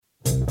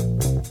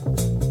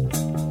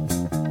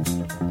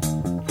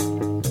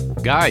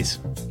Guys,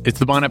 it's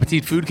the Bon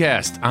Appetit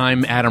Foodcast.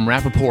 I'm Adam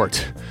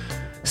Rappaport.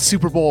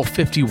 Super Bowl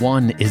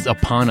 51 is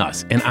upon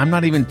us, and I'm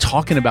not even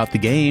talking about the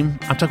game.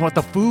 I'm talking about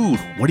the food.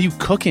 What are you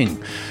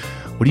cooking?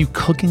 What are you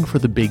cooking for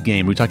the big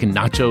game? Are we talking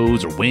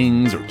nachos or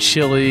wings or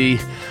chili?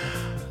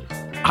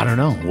 I don't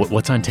know.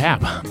 What's on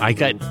tap? I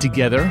got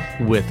together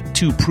with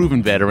two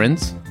proven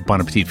veterans, Bon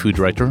Appetit food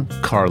director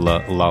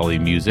Carla Lalli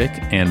Music,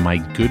 and my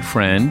good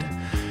friend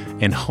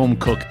and home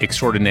cook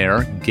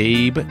extraordinaire,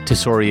 Gabe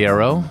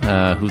Tesoriero,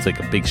 who's like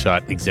a big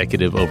shot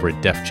executive over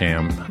at Def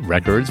Jam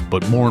Records,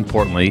 but more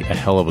importantly, a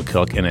hell of a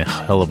cook and a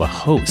hell of a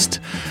host.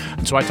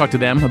 And so I talked to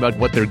them about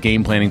what they're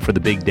game planning for the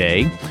big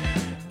day.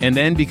 And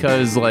then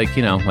because, like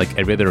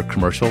every other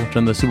commercial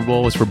during the Super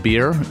Bowl was for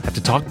beer, I have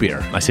to talk beer.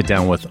 I sit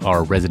down with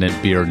our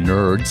resident beer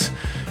nerds,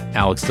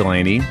 Alex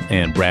Delaney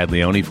and Brad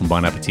Leone from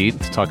Bon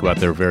Appetit, to talk about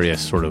their various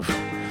sort of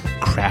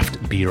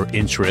craft beer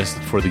interest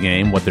for the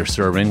game, what they're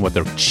serving, what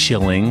they're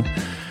chilling,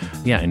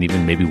 and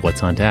even maybe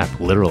what's on tap,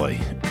 literally.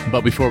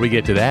 But before we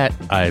get to that,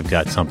 I've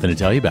got something to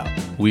tell you about.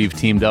 We've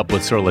teamed up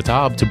with Sur La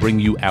Table to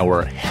bring you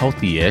our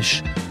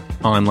Healthy-ish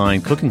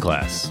online cooking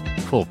class,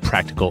 full of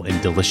practical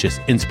and delicious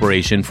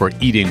inspiration for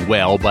eating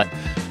well, but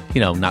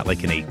not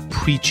like in a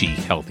preachy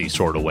healthy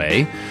sort of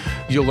way.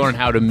 You'll learn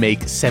how to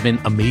make 7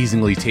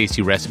 amazingly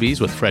tasty recipes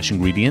with fresh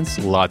ingredients,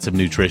 lots of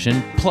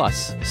nutrition,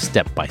 plus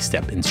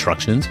step-by-step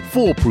instructions,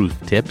 foolproof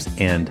tips,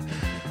 and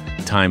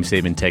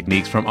time-saving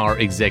techniques from our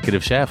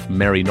executive chef,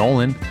 Mary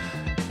Nolan.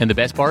 And the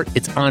best part,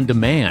 it's on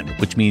demand,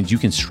 which means you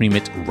can stream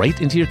it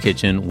right into your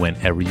kitchen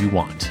whenever you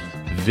want.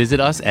 Visit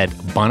us at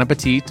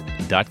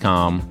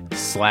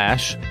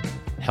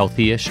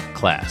bonappetit.com/healthyish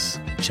class.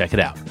 Check it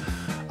out.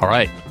 All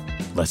right,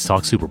 let's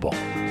talk Super Bowl.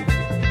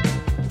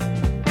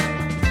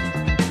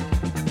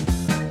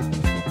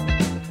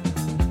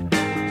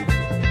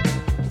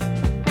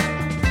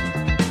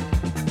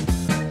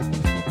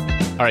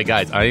 All right,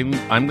 guys, I'm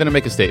going to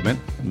make a statement.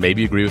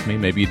 Maybe you agree with me,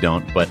 maybe you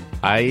don't, but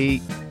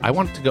I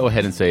want to go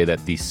ahead and say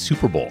that the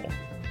Super Bowl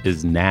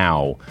is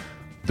now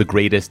the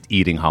greatest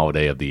eating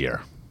holiday of the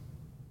year.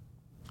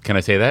 Can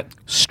I say that?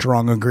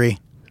 Strong agree.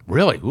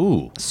 Really?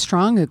 Ooh.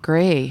 Strong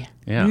agree.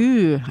 Yeah.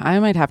 Ooh, I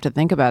might have to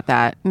think about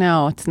that.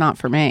 No, it's not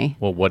for me.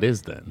 Well, what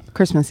is then?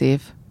 Christmas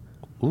Eve.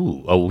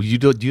 Ooh. Oh, do you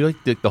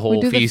like the whole We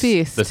do the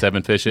feast. The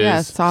 7 fishes? Yeah,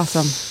 it's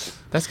awesome.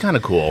 That's kind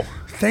of cool.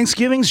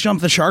 Thanksgiving's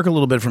jumped the shark a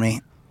little bit for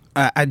me.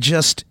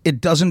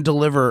 It doesn't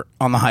deliver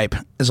on the hype.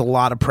 There's a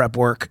lot of prep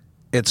work.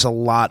 It's a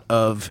lot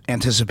of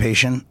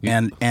anticipation,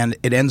 and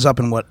it ends up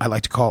in what I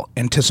like to call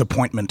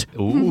anticipantment.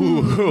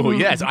 Ooh,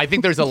 yes. I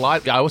think there's a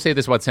lot. I will say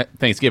this about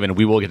Thanksgiving, and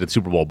we will get to the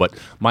Super Bowl, but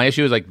my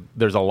issue is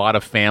there's a lot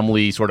of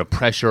family sort of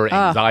pressure,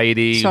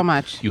 anxiety. So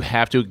much. You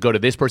have to go to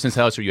this person's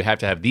house, or you have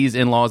to have these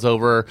in-laws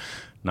over.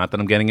 Not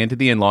that I'm getting into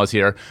the in-laws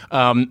here,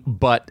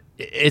 but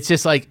it's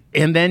just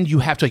and then you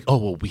have to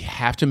we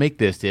have to make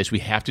this dish. We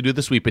have to do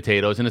the sweet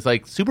potatoes, and it's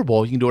Super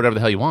Bowl. You can do whatever the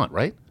hell you want,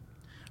 right?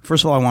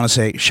 First of all, I want to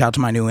say shout out to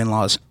my new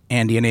in-laws,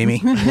 Andy and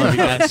Amy. Love you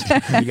guys.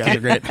 You guys are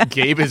great.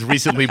 Gabe is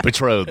recently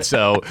betrothed,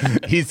 so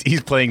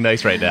he's playing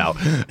nice right now.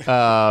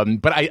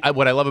 But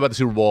what I love about the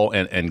Super Bowl,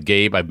 and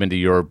Gabe, I've been to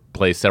your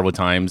place several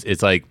times,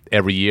 it's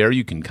every year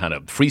you can kind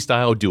of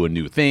freestyle, do a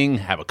new thing,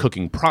 have a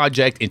cooking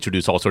project,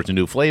 introduce all sorts of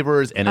new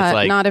flavors, and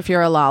it's not if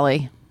you're a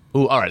lolly.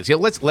 Ooh, all right. So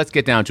let's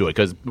get down to it,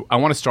 because I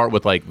want to start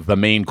with the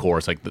main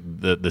course,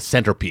 the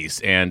centerpiece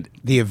and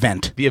the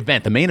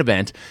main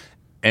event.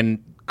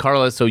 And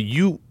Carla, so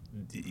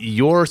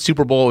your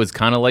Super Bowl is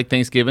kind of like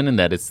Thanksgiving in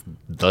that it's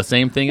the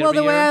same thing every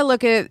year? Well, the way I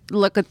look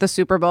at the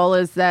Super Bowl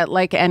is that,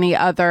 like any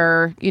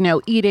other,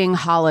 eating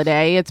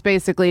holiday, it's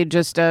basically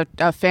just a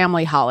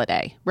family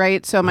holiday,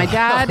 right? So my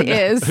dad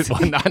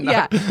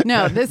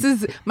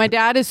my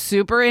dad is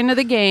super into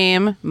the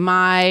game.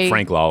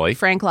 Frank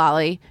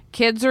Lalli.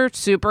 Kids are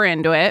super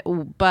into it,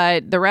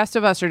 but the rest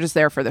of us are just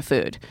there for the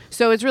food.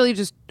 So it's really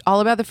just all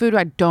about the food.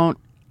 I don't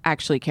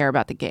actually care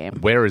about the game.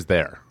 Where is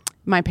there?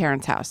 My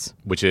parents' house.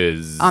 Which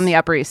is? On the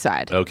Upper East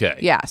Side. Okay.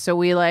 Yeah, so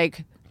we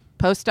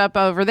post up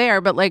over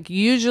there, but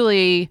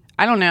usually,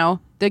 I don't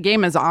know, the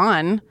game is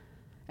on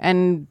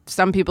and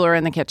some people are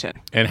in the kitchen.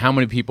 And how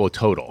many people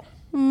total?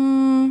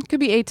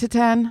 Could be 8 to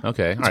 10.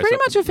 Okay. It's pretty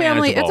much a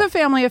family. Manageable. It's a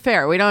family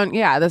affair.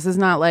 This is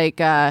not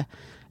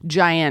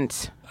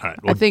giant. All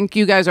right, well, I think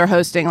you guys are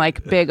hosting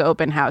big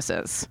open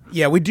houses.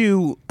 Yeah, we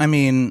do. I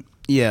mean,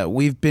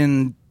 we've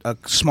been a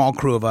small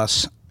crew of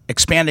us,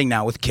 expanding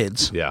now with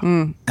kids. Yeah.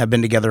 Have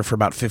been together for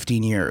about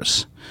 15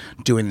 years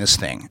doing this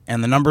thing.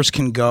 And the numbers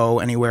can go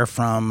anywhere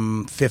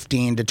from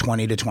 15 to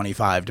 20 to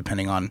 25,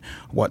 depending on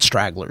what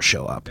stragglers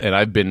show up. And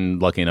I've been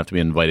lucky enough to be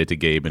invited to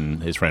Gabe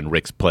and his friend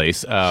Rick's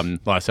place the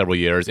last several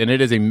years. And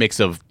it is a mix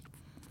of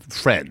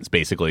friends,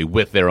 basically,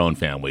 with their own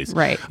families.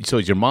 Right. So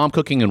is your mom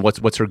cooking, and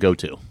what's her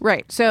go-to?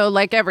 Right. So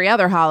like every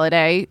other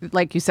holiday,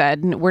 like you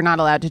said, we're not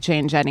allowed to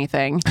change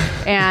anything.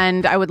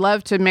 And I would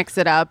love to mix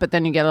it up, but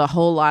then you get a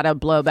whole lot of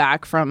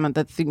blowback from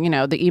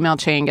the email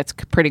chain gets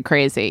pretty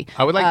crazy.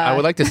 I would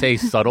like to say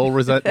subtle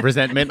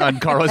resentment on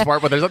Carla's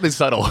part, but there's nothing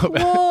subtle.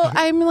 Well,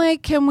 I'm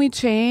like, can we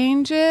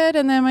change it?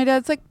 And then my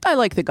dad's like, I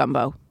like the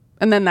gumbo.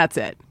 And then that's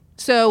it.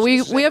 So we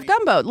have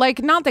gumbo.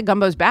 Like, not that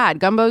gumbo's bad.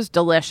 Gumbo's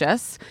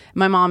delicious.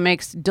 My mom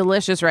makes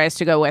delicious rice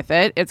to go with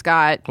it. It's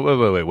got...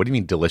 Wait. What do you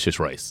mean delicious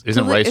rice?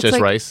 Isn't rice just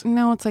rice?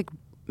 No, it's like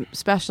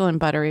special and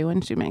buttery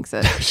when she makes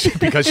it.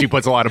 Because she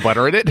puts a lot of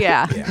butter in it?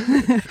 Yeah.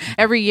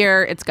 Every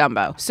year it's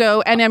gumbo.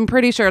 So, and I'm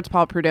pretty sure it's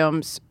Paul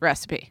Prudhomme's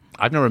recipe.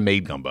 I've never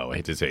made gumbo, I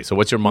hate to say. So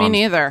what's your mom's...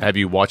 Me neither. Have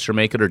you watched her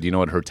make it, or do you know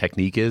what her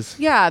technique is?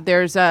 Yeah,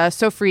 there's a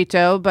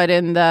sofrito, but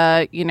in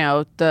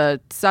the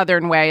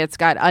southern way, it's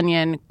got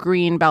onion,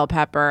 green bell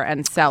pepper,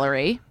 and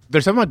celery.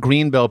 There's something about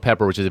green bell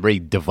pepper, which is a very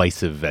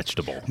divisive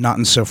vegetable. Not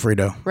in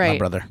sofrito, right, my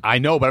brother. I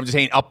know, but I'm just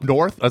saying up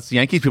north, us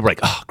Yankees, people are like,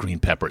 oh, green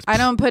peppers. I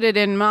don't put it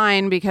in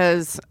mine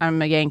because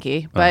I'm a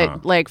Yankee.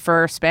 But like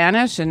for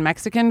Spanish and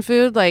Mexican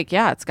food, like,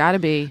 yeah, it's got to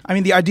be. I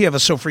mean, the idea of a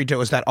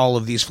sofrito is that all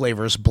of these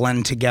flavors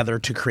blend together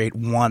to create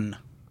one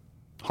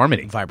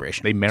harmony,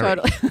 vibration. They marry.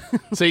 Totally.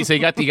 So you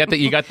got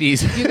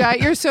these. You got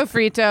your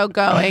sofrito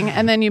going,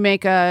 and then you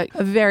make a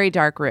very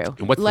dark roux.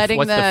 What's the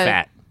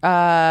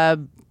fat?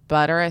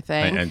 Butter, I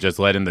think. And just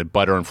letting the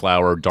butter and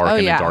flour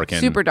darken and darken.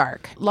 Super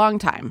dark. Long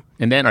time.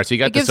 And then, so you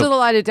got it gives it a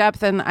lot of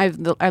depth, and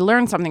I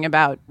learned something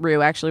about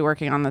roux actually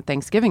working on the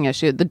Thanksgiving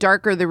issue. The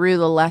darker the roux,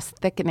 the less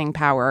thickening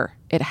power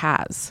it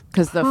has.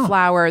 Because the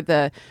flour,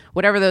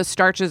 whatever those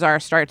starches are,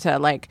 start to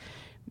like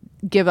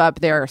give up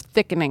their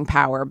thickening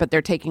power, but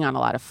they're taking on a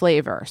lot of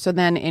flavor. So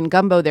then in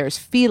gumbo, there's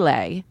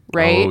filet,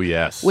 right? Oh,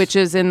 yes. Which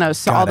is in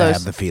those... Gotta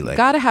have the filet.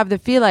 Gotta have the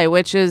filet,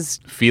 which is...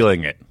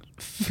 Feeling it.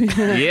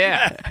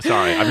 Yeah.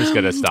 Sorry, I'm just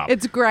going to stop.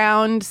 It's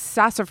ground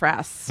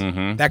sassafras.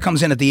 Mm-hmm. That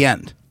comes in at the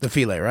end, the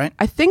filet, right?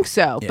 I think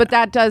so, but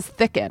that does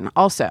thicken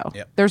also.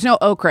 Yep. There's no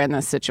okra in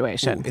this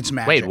situation. Ooh, it's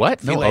magic. Wait,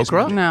 what? No Filet's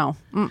okra? magic. No.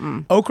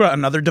 Mm-mm. Okra,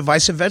 another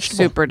divisive vegetable.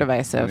 Super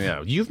divisive.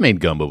 Yeah, you've made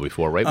gumbo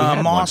before, right? We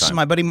had Moss, one time.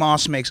 my buddy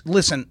Moss makes...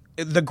 Listen,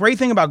 the great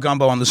thing about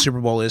gumbo on the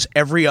Super Bowl is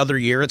every other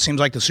year it seems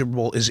like the Super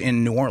Bowl is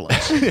in New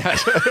Orleans.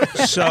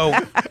 So...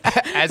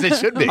 As it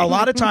should be. A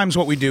lot of times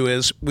what we do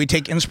is we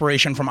take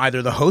inspiration from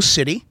either the host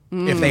city,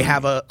 if they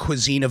have a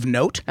cuisine of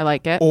note. I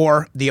like it.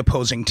 Or the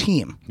opposing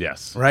team.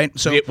 Yes. Right?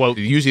 So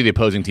usually the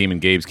opposing team in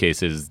Gabe's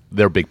case is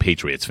they're big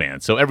Patriots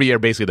fans. So every year,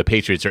 basically, the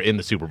Patriots are in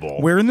the Super Bowl.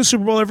 We're in the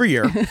Super Bowl every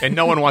year. And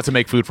no one wants to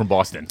make food from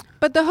Boston.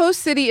 But the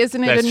host city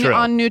isn't even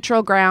on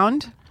neutral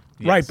ground.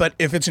 Yes. Right, but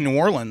if it's in New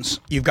Orleans,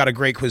 you've got a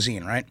great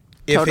cuisine, right?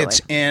 Totally. If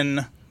it's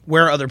in...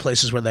 Where are other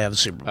places where they have a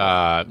Super Bowl?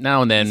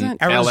 Now and then,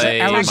 LA.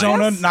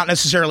 Arizona, not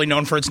necessarily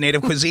known for its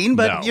native cuisine,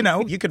 but,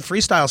 No. you could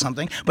freestyle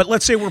something. But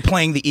let's say we're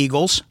playing the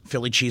Eagles.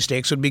 Philly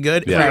cheesesteaks would be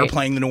good. Yeah. If we were Right.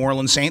 playing the New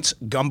Orleans Saints,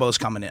 gumbo's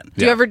coming in.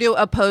 Do you ever do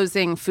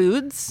opposing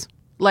foods?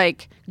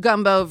 Like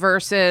gumbo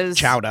versus...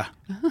 Chowder.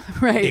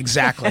 Right.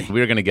 Exactly.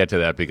 We're going to get to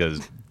that because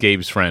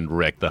Gabe's friend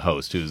Rick, the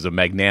host, who's a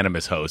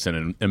magnanimous host and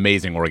an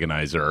amazing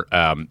organizer,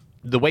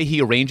 the way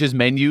he arranges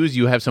menus,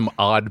 you have some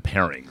odd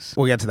pairings.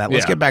 We'll get to that.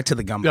 Let's get back to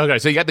the gumbo. Okay,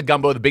 so you got the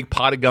gumbo, the big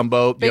pot of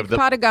gumbo. Big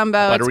pot of gumbo.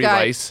 Buttery It's got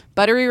rice.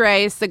 Buttery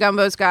rice. The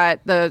gumbo's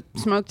got the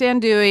smoked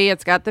andouille.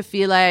 It's got the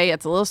filet.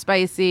 It's a little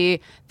spicy.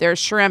 There's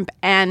shrimp.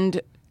 And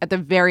at the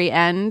very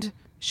end,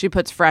 she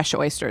puts fresh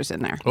oysters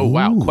in there. Oh,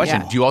 wow.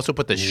 Question. Yeah. Do you also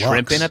put the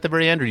shrimp in at the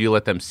very end, or do you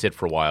let them sit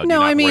for a while?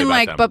 No, I mean,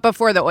 them? but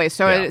before the oyster.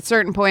 So Yeah. at a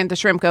certain point, the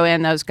shrimp go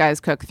in. Those guys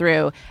cook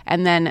through.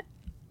 And then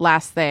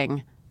last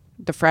thing,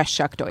 the fresh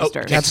shucked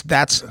oysters.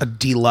 That's a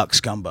deluxe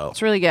gumbo.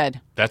 It's really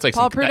good. That's like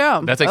Paul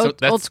Prudhomme. That's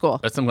like old school.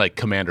 That's something like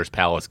Commander's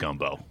Palace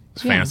gumbo.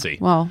 It's Yeah. fancy.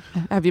 Well,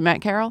 have you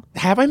met Carol?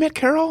 Have I met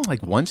Carol?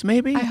 Like once,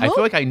 maybe? I hope.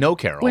 feel like I know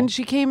Carol. When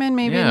she came in,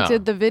 maybe Yeah. and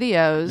did the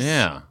videos.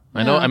 Yeah.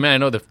 I know. Yeah. I mean, I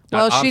know the.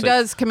 Well, she honestly-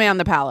 does command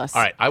the palace.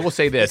 All right, I will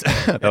say this.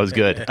 That was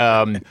good.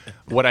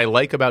 What I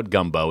like about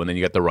gumbo, and then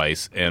you got the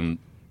rice, and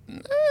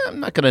I'm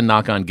not going to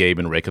knock on Gabe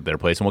and Rick at their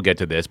place, and we'll get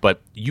to this,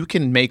 but you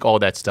can make all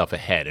that stuff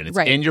ahead, and it's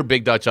Right. in your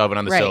big Dutch oven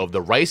on the Right. stove.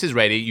 The rice is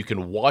ready. You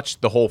can watch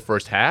the whole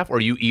first half, or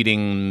are you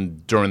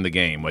eating during the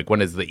game? Like, when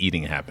does the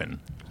eating happen?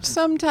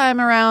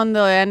 Sometime around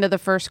the end of the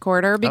first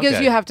quarter, because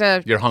Okay. you have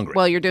to. You're hungry.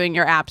 Well, you're doing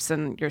your apps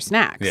and your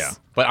snacks. Yeah.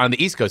 But on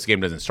the East Coast, the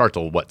game doesn't start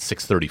till,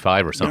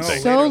 6:35 or something?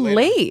 So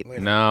late.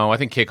 No, I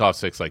think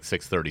kickoff's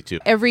 6:32.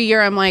 Every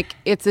year, I'm like,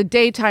 it's a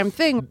daytime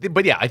thing.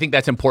 But yeah, I think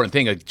that's an important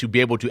thing, to be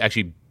able to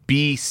actually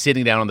be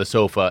sitting down on the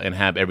sofa and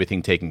have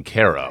everything taken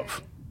care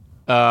of.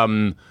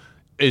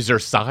 Is there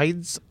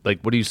sides? Like,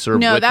 what do you serve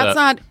No, with? that's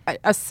not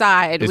a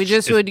side.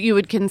 You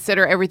would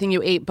consider everything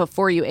you ate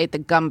before you ate the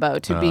gumbo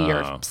to be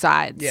your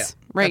sides. Yeah.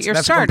 Right, your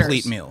That's starters. a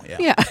complete meal.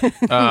 Yeah.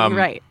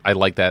 Right. I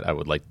like that. I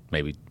would like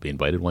maybe be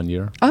invited one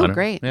year. Oh, I don't-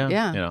 great. Yeah.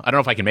 You know, I don't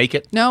know if I can make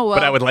it. No, but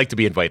well, I would like to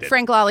be invited.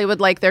 Frank Lally would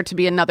like there to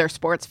be another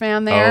sports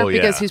fan there Oh, yeah.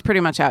 because he's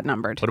pretty much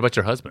outnumbered. What about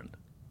your husband?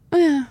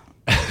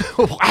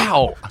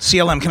 Wow.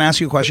 CLM, can I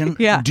ask you a question?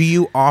 Yeah. Do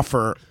you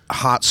offer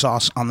hot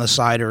sauce on the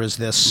side, or is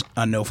this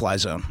a no-fly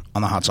zone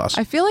on the hot sauce?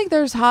 I feel like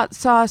there's hot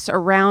sauce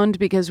around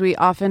because we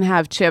often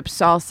have chips,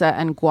 salsa,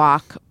 and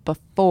guac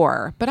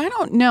before. But I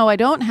don't know. I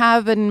don't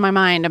have in my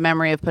mind a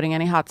memory of putting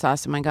any hot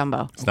sauce in my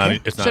gumbo. It's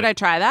not Should I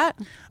try that?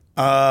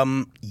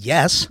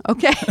 Yes.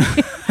 Okay.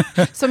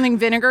 Something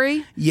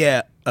vinegary?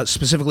 Yeah,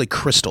 specifically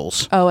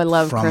crystals. Oh, I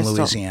love from crystal.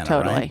 Louisiana.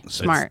 Totally. Right?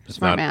 Smart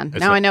not- man. it's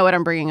Now not- I know what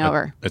I'm bringing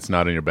over. It's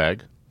not in your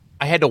bag?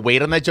 I had to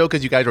wait on that joke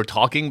because you guys were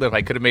talking, but if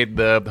I could have made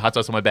the hot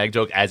sauce on my bag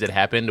joke as it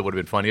happened, it would have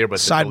been funnier. But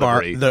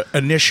sidebar, the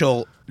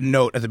initial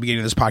note at the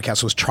beginning of this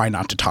podcast was try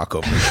not to talk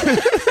over me.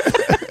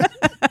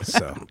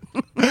 So,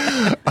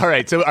 all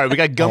right, we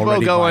got gumbo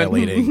already going.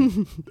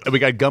 Violating. We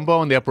got gumbo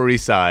on the Upper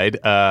East Side.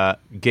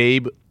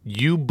 Gabe,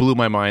 you blew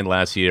my mind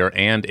last year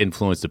and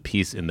influenced a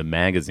piece in the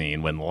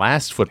magazine when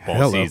last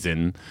football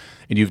season,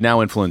 and you've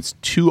now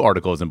influenced 2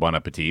 articles in Bon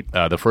Appetit.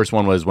 The first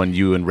one was when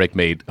you and Rick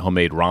made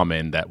homemade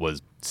ramen that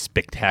was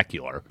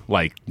spectacular,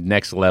 like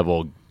next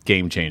level,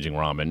 game changing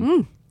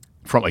ramen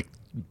from like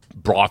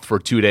broth for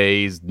 2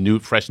 days,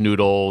 fresh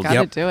noodles,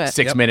 Gotta do it.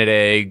 6-minute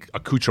egg,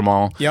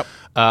 accoutrement. Yep.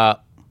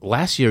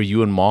 Last year,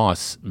 you and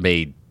Moss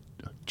made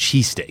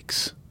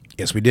cheesesteaks.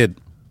 Yes, we did.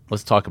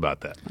 Let's talk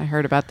about that. I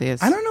heard about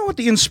these. I don't know what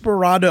the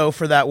inspirado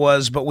for that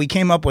was, but we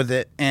came up with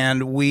it,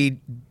 and we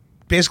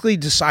basically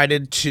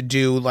decided to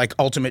do like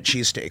ultimate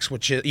cheesesteaks,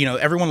 which is,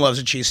 everyone loves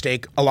a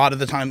cheesesteak. A lot of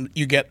the time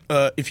you get,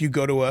 if you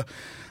go to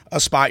a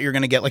spot, you're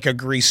going to get like a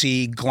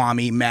greasy,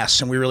 glommy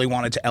mess, and we really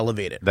wanted to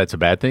elevate it. That's a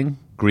bad thing?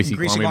 Greasy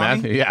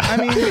glommy mess? Yeah. I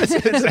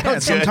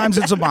mean, sometimes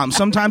it's a bomb.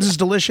 Sometimes it's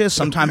delicious.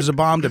 Sometimes it's a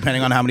bomb,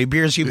 depending on how many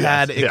beers you've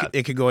had.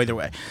 It could go either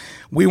way.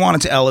 We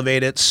wanted to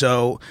elevate it,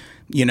 so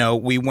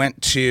we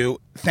went to,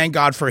 thank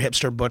God for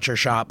hipster butcher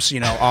shops,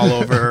 all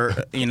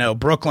over,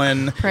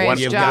 Brooklyn.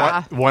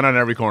 One on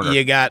every corner.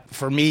 You got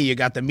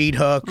the Meat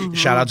Hook. Mm-hmm.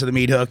 Shout out to the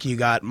Meat Hook. You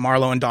got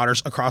Marlowe and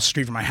Daughters across the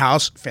street from my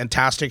house.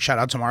 Fantastic. Shout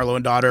out to Marlowe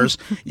and Daughters.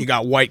 You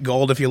got White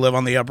Gold if you live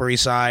on the Upper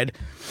East Side.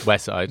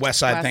 West Side.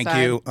 Thank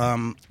you.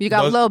 You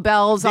got Low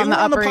Bells on the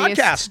Upper East.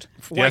 Podcast.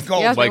 White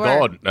Gold. Yes, White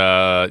Gold.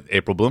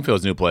 April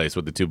Bloomfield's new place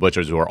with the 2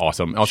 butchers who are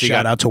awesome. Also,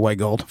 shout out to White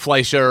Gold.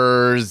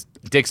 Fleischer's,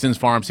 Dixon's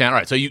Farm Stand. All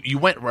right, so you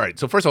went, right.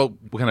 So first of all,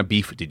 what kind of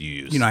beef did you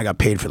use? I got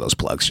paid for those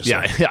plugs.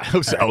 Yeah, I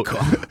hope so. Right, cool.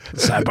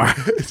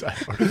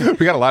 Sidebar.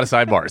 We got a lot of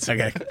sidebars.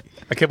 Okay.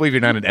 I can't believe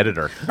you're not an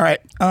editor. All right.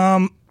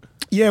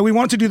 We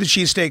wanted to do the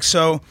cheesesteak,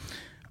 so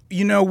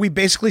we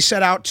basically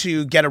set out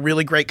to get a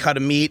really great cut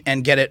of meat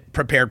and get it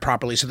prepared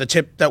properly. So the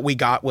tip that we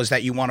got was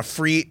that you want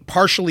to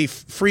partially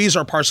freeze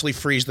or partially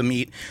freeze the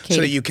meat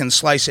so that you can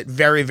slice it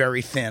very,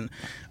 very thin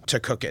to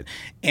cook it.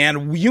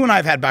 And you and I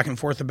have had back and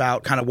forth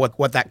about kind of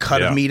what that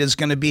cut of meat is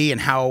going to be and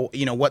how,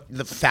 what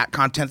the fat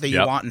content that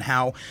you want and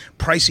how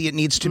pricey it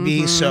needs to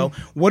be. So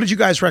what did you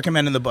guys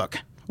recommend in the book?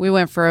 We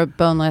went for a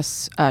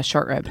boneless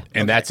short rib.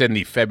 And that's in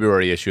the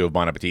February issue of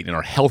Bon Appetit. In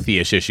our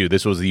healthy-ish issue,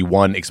 this was the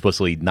one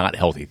explicitly not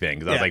healthy thing.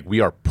 Because I was like,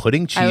 we are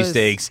putting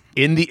cheesesteaks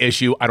in the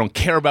issue. I don't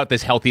care about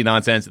this healthy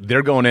nonsense.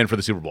 They're going in for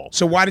the Super Bowl.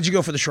 So why did you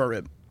go for the short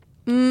rib?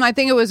 I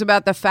think it was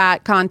about the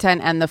fat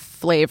content and the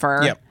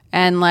flavor. Yep.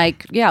 And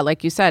like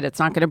you said, it's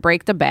not going to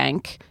break the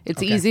bank.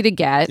 It's easy to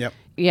get. Yep.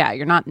 Yeah,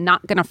 you're not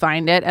going to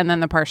find it. And then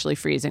the partially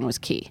freezing was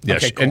key. Yeah,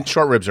 okay, cool. And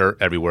short ribs are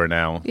everywhere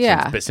now.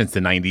 Yeah. Since the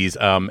 90s.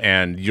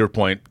 And your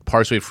point,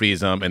 partially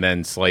freeze them and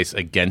then slice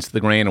against the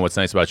grain. And what's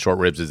nice about short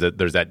ribs is that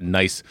there's that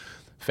nice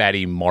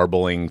fatty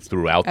marbling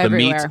throughout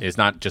everywhere. The meat. It's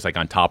not just like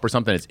on top or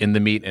something. It's in the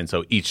meat. And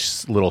so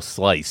each little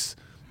slice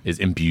is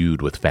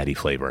imbued with fatty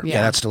flavor.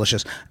 Yeah, that's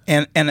delicious.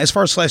 And as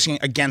far as slicing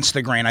against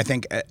the grain, I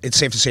think it's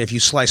safe to say if you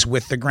slice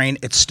with the grain,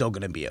 it's still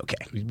going to be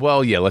okay.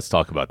 Well, yeah, let's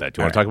talk about that.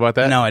 Do you want to talk about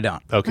that? No, I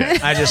don't. Okay.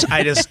 I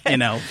just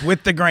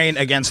with the grain,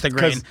 against the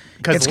grain,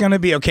 it's going to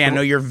be okay. I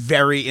know you're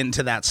very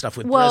into that stuff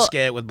with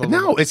brisket, with blah, blah,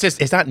 blah. No,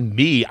 it's not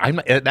me.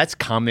 That's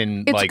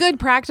common. It's good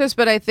practice,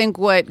 but I think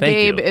what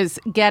Gabe is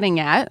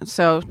getting at,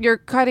 so you're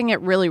cutting it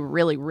really,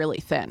 really, really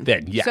thin.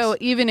 Thin, yes. So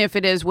even if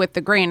it is with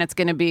the grain, it's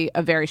going to be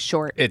a very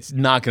short. It's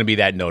not going to be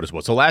that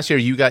noticeable. So last year,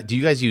 do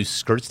you guys use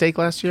skirt steak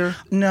last year?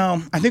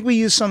 No, I think we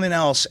used something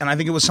else, and I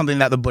think it was something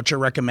that the butcher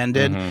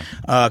recommended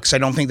because I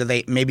don't think that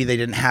they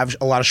didn't have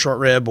a lot of short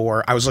rib,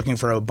 or I was looking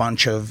for a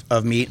bunch of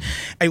meat.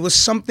 It was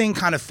something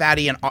kind of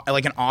fatty and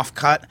like an off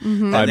cut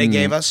that they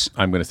gave us.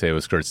 I'm going to say it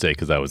was skirt steak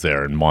because I was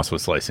there, and Moss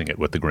was slicing it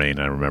with the grain,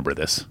 and I remember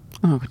this.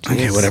 Oh,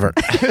 okay, whatever.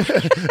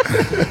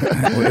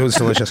 It was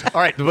delicious.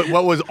 All right, but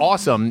what was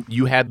awesome,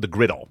 you had the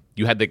griddle.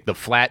 You had the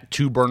flat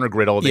 2-burner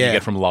griddle that you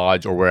get from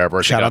Lodge or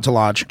wherever. Shout out to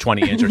Lodge.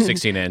 20-inch or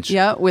 16-inch.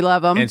 Yeah, we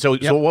love them. And so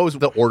what was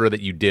the order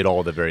that you did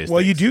all the various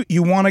things?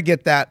 You want to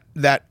get that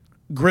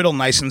griddle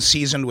nice and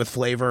seasoned with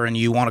flavor, and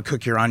you want to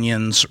cook your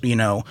onions,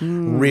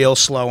 real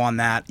slow on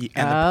that.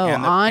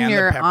 On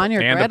your griddle.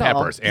 And the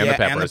peppers. And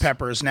the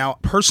peppers. Now,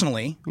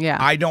 personally,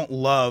 I don't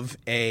love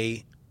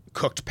a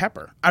cooked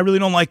pepper. I really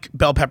don't like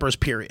bell peppers,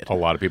 period. A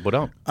lot of people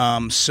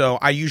don't. So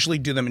I usually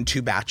do them in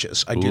 2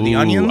 batches. I do the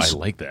onions. I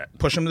like that.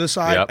 Push them to the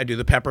side. Yep. I do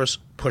the peppers.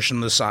 Push them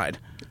to the side.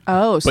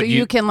 Oh, so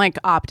you can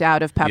opt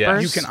out of peppers? Yeah.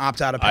 You can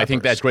opt out of peppers. I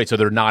think that's great. So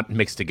they're not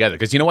mixed together.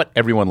 Because you know what?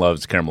 Everyone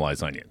loves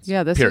caramelized onions.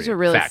 Yeah, this is a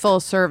really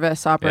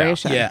full-service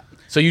operation. Yeah.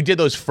 So you did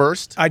those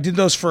first? I did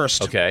those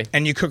first. Okay.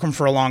 And you cook them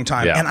for a long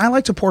time. Yeah. And I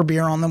like to pour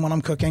beer on them when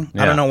I'm cooking.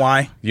 Yeah. I don't know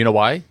why. You know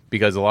why?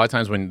 Because a lot of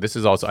times when this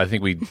is also, I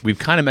think we've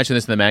kind of mentioned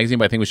this in the magazine,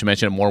 but I think we should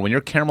mention it more. When you're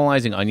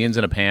caramelizing onions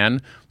in a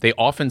pan, they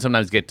often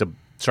sometimes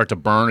start to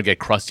burn or get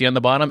crusty on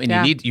the bottom, and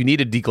you need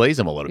to deglaze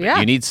them a little bit.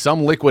 You need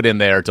some liquid in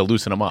there to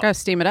loosen them up. Gotta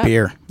steam it up.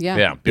 Beer. Yeah.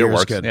 Yeah, beer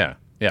works. Good. Yeah.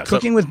 Yeah,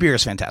 Cooking with beer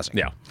is fantastic.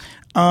 Yeah.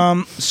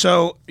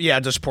 So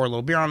just pour a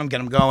little beer on them, get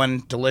them going,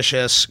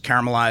 delicious,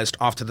 caramelized,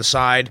 off to the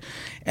side,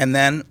 and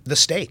then the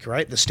steak.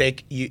 Right, the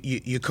steak.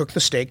 You cook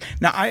the steak.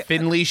 Now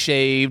thinly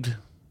shaved.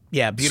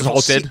 Yeah, beautiful,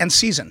 salted and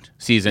seasoned.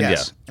 Seasoned,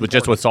 yes, yeah,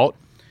 just with salt.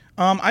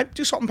 I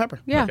do salt and pepper.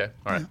 Yeah. Okay.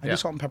 All right. I do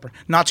salt and pepper.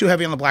 Not too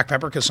heavy on the black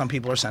pepper because some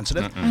people are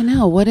sensitive. I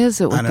know. What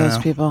is it with those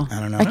know. people? I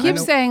don't know. I keep I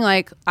know. saying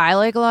like I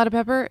like a lot of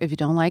pepper. If you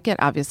don't like it,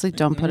 obviously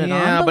don't put it on.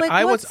 Yeah, but like,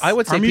 I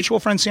would say Our mutual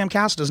friend Sam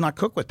Cass does not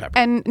cook with pepper.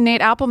 And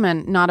Nate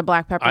Appleman, not a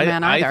black pepper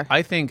man either.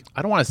 I think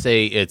I don't want to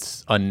say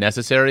it's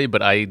unnecessary,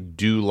 but I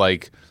do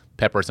like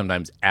pepper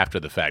sometimes after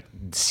the fact,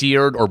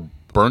 seared or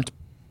burnt.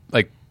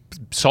 Like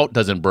salt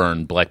doesn't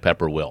burn, black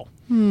pepper will.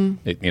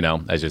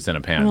 As just in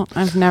a pan. Well,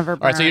 I've never. All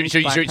right, so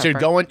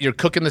you're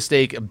cooking the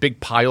steak, a big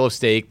pile of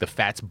steak, the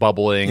fat's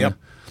bubbling. Yep.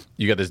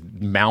 You got this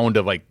mound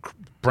of like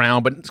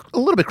brown, but a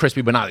little bit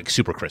crispy, but not like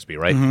super crispy,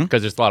 right?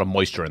 Because there's a lot of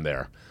moisture in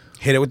there.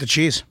 Hit it with the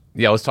cheese.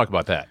 Yeah, let's talk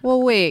about that.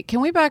 Well, wait.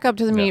 Can we back up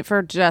to the meat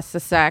for just a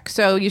sec?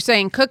 So you're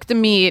saying cook the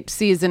meat,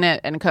 season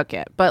it, and cook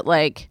it, but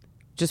like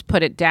just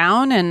put it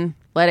down and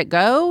let it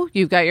go.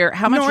 You've got your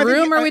how much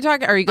room are we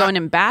talking? Are you going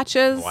in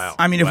batches? Wow.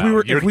 I mean, if we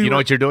were, you know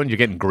what you're doing? You're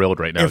getting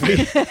grilled right now.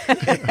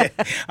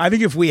 I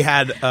think if we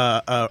had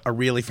a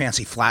really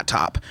fancy flat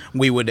top,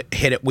 we would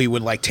hit it. We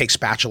would like take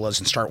spatulas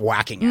and start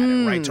whacking at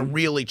it, right, to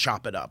really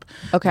chop it up.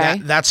 Okay,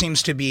 that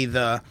seems to be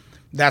the.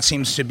 That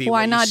seems to be.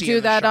 Why what not you see do in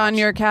the that on shots.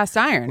 your cast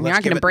iron? You're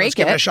not going to break Let's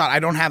give it a shot.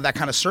 I don't have that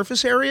kind of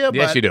surface area.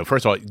 Yes, but you do.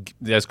 First of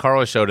all, as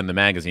Carlos showed in the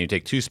magazine, you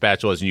take two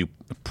spatulas and you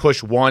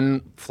push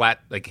one flat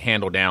like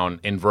handle down,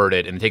 invert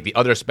it, and take the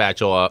other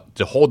spatula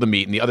to hold the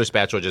meat, and the other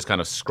spatula just kind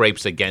of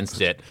scrapes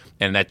against it,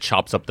 and that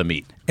chops up the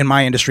meat. In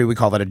my industry, we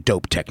call that a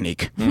dope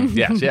technique.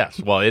 Yes.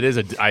 Well, it is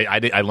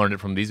I learned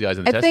it from these guys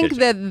in the I test think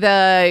kitchen.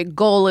 that the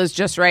goal is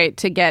just right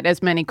to get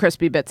as many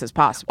crispy bits as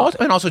possible.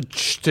 And also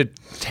to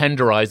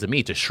tenderize the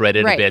meat, to shred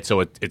it a bit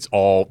so it's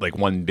all like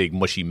one big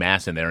mushy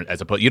mass in there. As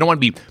opposed, you don't want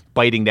to be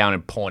biting down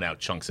and pulling out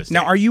chunks of steak.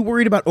 Now, are you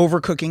worried about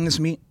overcooking this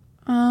meat?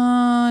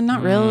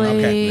 Not really.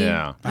 okay.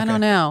 Yeah. I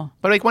don't know.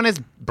 But like when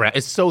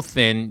it's so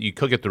thin, you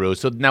cook it through.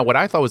 So now what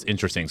I thought was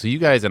interesting, so you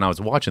guys, and I was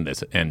watching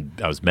this and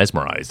I was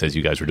mesmerized as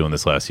you guys were doing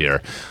this last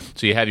year.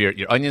 So you have your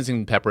onions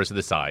and peppers to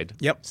the side.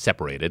 Yep.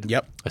 Separated.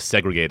 Yep.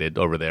 Segregated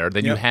over there.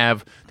 Then you Yep.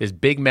 have this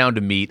big mound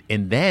of meat,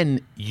 and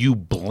then you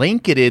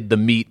blanketed the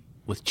meat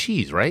with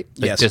cheese, right?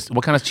 Like Yes. Just,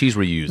 what kind of cheese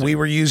were you using? We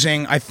were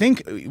using, I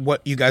think,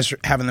 what you guys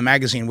have in the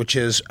magazine, which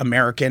is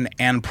American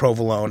and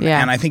provolone. Yeah.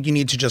 And I think you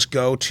need to just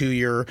go to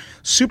your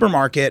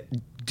supermarket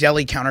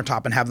deli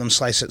countertop and have them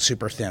slice it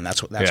super thin.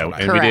 That's what I and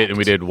Correct.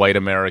 we did white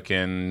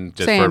American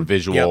just Same. for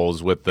visuals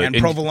Yep. with the and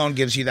provolone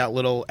gives you that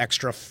little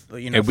extra,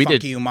 And we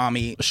did- funky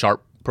umami.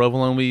 sharp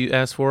provolone we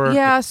asked for.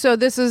 Yeah, so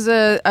this is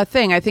a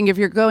thing. I think if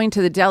you're going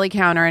to the deli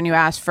counter and you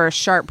ask for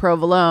sharp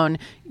provolone,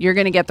 you're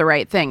going to get the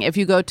right thing. If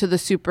you go to the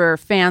super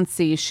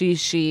fancy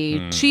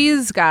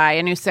cheese guy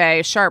and you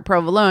say sharp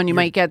provolone, you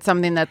might get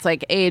something that's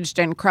like aged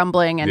and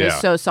crumbling and is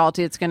so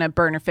salty it's going to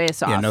burn your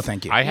face off. Yeah, no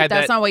thank you.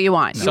 That's not what you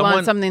want. You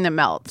want something that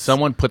melts.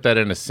 Someone put that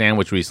in a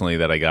sandwich recently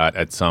that I got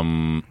at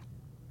some.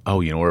 Oh,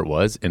 you know where it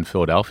was? In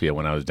Philadelphia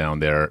when I was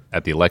down there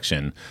at the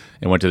election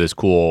and went to this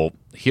cool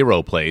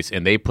hero place,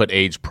 and they put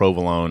aged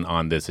provolone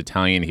on this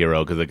Italian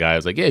hero because the guy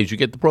was like, yeah, you should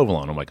get the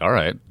provolone. I'm like, all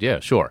right,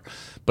 yeah, sure.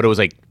 But it was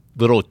like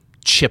little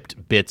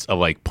chipped bits of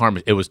like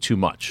parmesan. It was too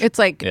much. It's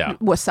like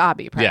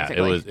wasabi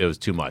practically. Yeah, it was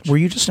too much. Were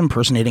you just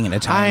impersonating an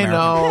Italian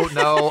American?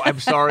 No,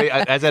 I'm sorry.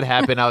 As that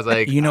happened, I was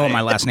like, You know what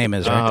my last name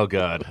is, right? Oh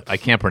God, I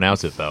can't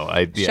pronounce it though.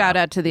 Shout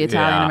out to the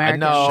Italian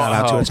Americans. Shout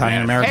out to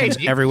Italian Americans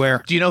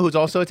everywhere. Do you know who's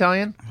also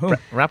Italian?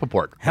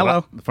 Rappaport.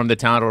 Hello. From the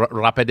town of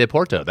Rapa di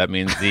Porto. That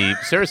means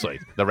seriously,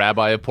 the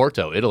rabbi of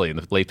Porto, Italy, in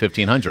the late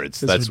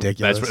 1500s. That's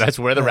ridiculous. That's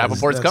where the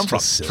Rappaports come from.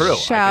 just silly. True.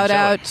 Shout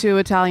out to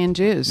Italian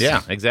Jews.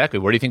 Yeah, exactly.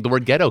 Where do you think the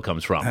word ghetto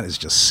comes from? That is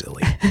just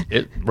silly.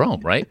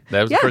 Rome, right?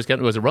 That was the first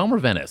ghetto. Was it Rome or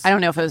Venice? I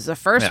don't know if it was the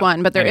first Yeah.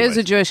 one, but there is Anyways.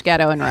 a Jewish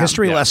ghetto in Rome.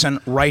 History lesson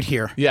right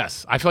here.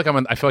 Yes, I feel like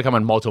I'm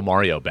on Molto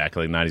Mario back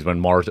in the 90s when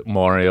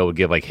Mario would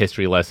give like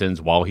history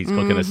lessons while he's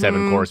cooking a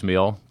 7-course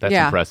meal. That's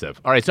impressive.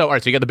 All right, so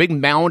you got the big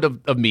mound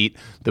of meat.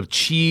 The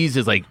cheese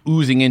is like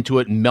oozing into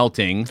it,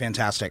 melting.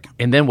 Fantastic.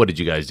 And then what did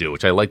you guys do?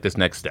 Which I like this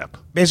next step.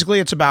 Basically,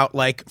 it's about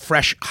like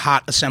fresh,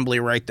 hot assembly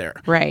right there.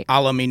 Right.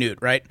 A la minute,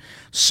 right?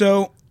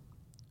 So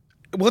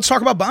let's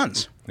talk about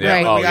buns. Yeah.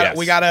 Right. Oh,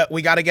 we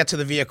yes. gotta get to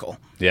the vehicle.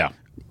 Yeah.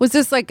 Was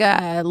this like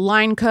a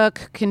line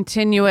cook,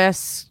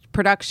 continuous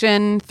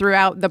production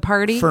throughout the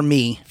party? For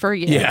me. For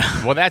you.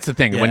 Yeah. Well, that's the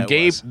thing. Yeah, When it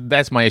Gabe, was.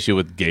 that's my issue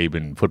with Gabe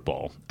in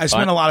football. I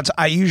spend a lot of time.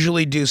 I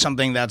usually do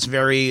something that's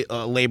very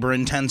labor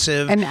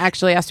intensive. And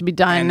actually has to be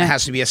done. And it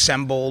has to be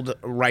assembled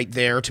right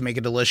there to make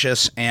it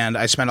delicious. And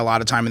I spend a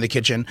lot of time in the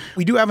kitchen.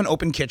 We do have an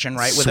open kitchen,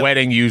 right?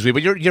 Sweating usually,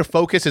 but your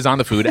focus is on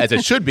the food as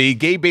it should be.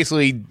 Gabe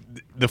basically,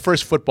 the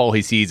first football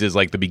he sees is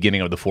like the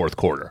beginning of the fourth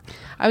quarter.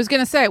 I was going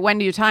to say, when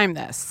do you time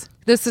this?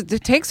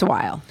 It takes a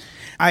while.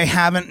 I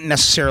haven't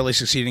necessarily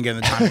succeeded in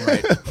getting the timing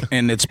right,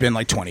 and it's been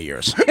like 20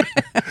 years.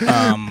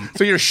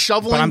 So you're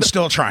shoveling. But I'm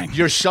still trying.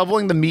 You're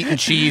shoveling the meat and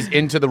cheese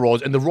into the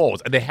rolls, and the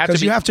rolls they have to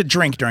be. You have to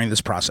drink during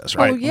this process,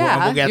 right? Oh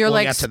yeah, you're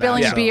like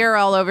spilling beer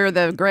all over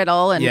the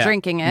griddle and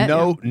drinking it.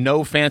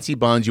 No fancy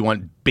buns. You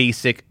want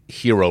basic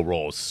hero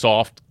rolls,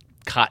 soft,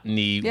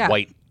 cottony,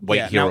 white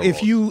hero now,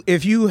 rolls.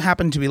 if you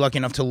happen to be lucky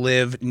enough to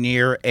live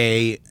near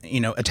a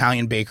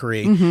Italian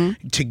bakery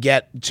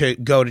to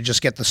go to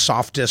just get the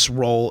softest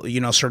roll,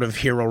 sort of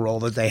hero roll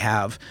that they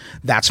have,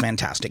 that's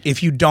fantastic.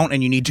 If you don't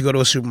and you need to go to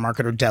a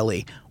supermarket or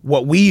deli,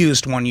 what we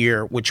used one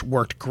year, which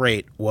worked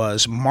great,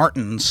 was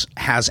Martin's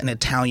has an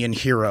Italian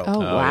hero. Oh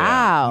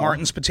wow! Yeah.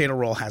 Martin's potato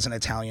roll has an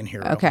Italian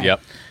hero. Okay.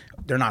 Yep.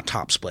 They're not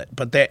top split,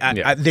 but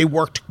they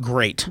worked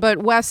great. But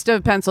west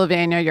of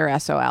Pennsylvania, you're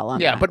SOL on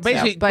that. But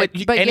basically, but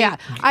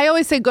I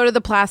always say go to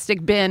the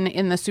plastic bin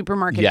in the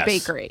supermarket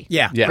bakery.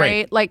 Yeah.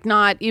 Right? Like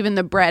not even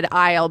the bread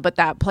aisle, but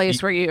that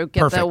place where you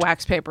get the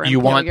wax paper and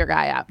peel your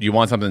guy up. You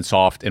want something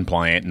soft and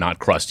pliant, not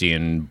crusty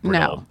and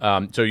brittle. No.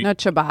 No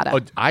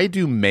ciabatta. I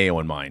do mayo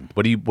in mine.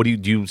 What do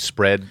you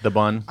spread the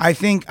bun? I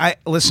think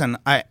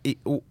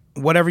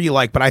whatever you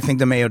like, but I think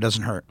the mayo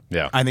doesn't hurt.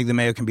 Yeah. I think the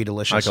mayo can be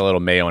delicious. I like a little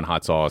mayo and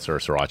hot sauce or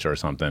sriracha or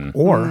something.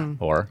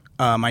 Or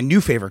my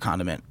new favorite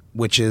condiment,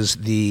 which is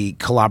the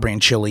Calabrian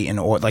chili in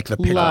oil, like the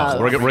pit.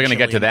 We're going to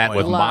get to that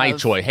with my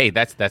choice. Hey,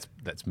 that's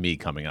me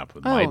coming up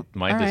with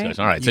my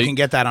discussion. All right. You can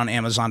get that on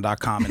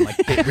Amazon.com in like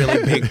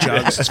really big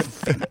jugs. It's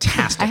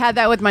fantastic. I had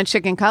that with my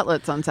chicken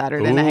cutlets on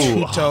Saturday night.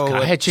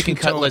 I had chicken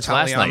cutlets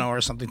last night. Or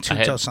something.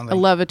 Tutto something. I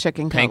love a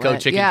chicken cutlet. Panko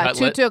chicken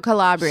cutlet. Tutto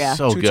Calabria.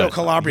 So Tutto good.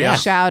 Calabria. Yeah.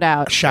 Shout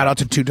out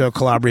to Tutto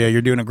Calabria.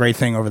 You're doing a great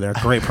thing over there.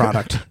 Great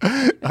product.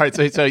 All right.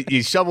 So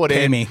you shovel it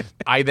in. Me.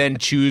 I then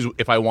choose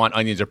if I want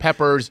onions or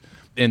peppers.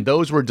 And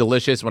those were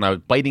delicious. When I was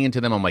biting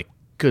into them, I'm like,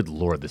 good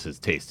Lord, this is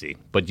tasty.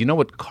 But you know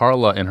what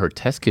Carla and her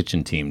test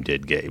kitchen team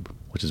did, Gabe,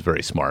 which is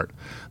very smart?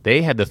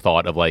 They had the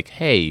thought of like,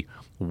 hey,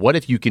 what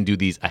if you can do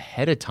these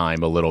ahead of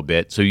time a little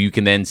bit so you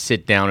can then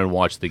sit down and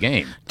watch the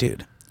game?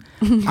 Dude.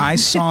 I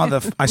saw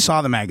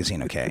the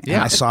magazine, okay? Yeah.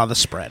 And I saw the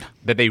spread.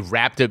 That they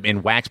wrapped them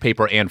in wax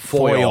paper and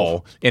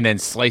foil. And then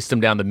sliced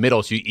them down the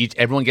middle. So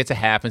everyone gets a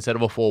half instead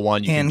of a full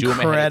one. You can do them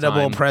ahead of time.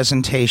 Incredible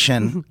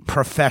presentation.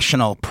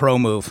 Professional. Pro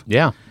move.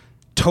 Yeah.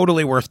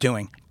 Totally worth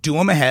doing. Do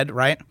them ahead,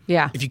 right?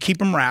 Yeah. If you keep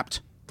them wrapped,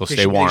 they'll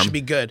stay warm. They should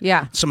be good.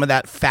 Yeah. Some of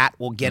that fat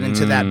will get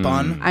into that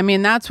bun. I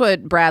mean, that's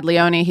what Brad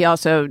Leone,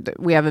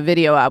 we have a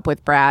video up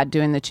with Brad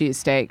doing the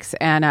cheesesteaks.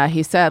 And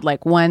he said,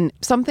 like, when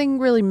something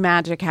really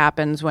magic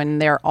happens when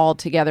they're all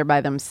together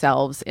by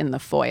themselves in the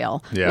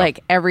foil,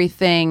 like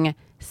everything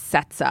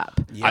sets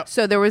up. Yep.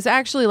 So there was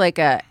actually like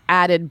a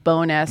added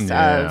bonus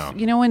of,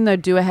 when the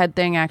do ahead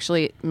thing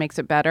actually makes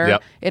it better,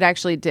 it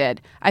actually did.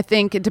 I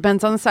think it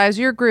depends on the size of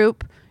your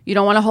group. You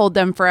don't want to hold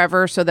them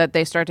forever so that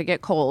they start to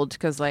get cold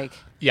because, like...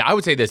 Yeah, I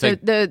would say this.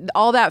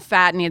 All that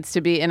fat needs to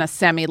be in a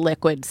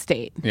semi-liquid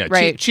state,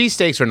 right?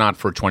 Cheesesteaks are not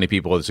for 20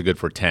 people. It's good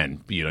for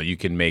 10. You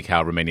can make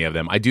however many of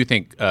them. I do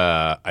think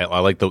I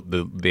like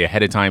the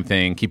ahead of time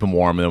thing. Keep them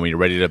warm, and then when you're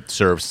ready to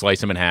serve,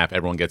 slice them in half.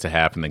 Everyone gets a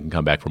half, and they can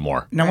come back for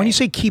more. Now, when you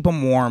say keep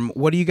them warm,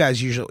 what do you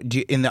guys usually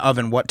do in the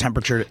oven? What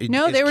temperature?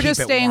 No, they were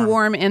just staying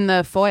warm in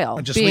the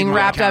foil, just being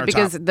wrapped up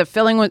because the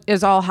filling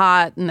is all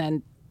hot, and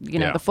then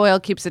the foil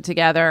keeps it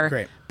together.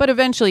 Great. But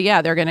eventually,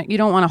 they're gonna. You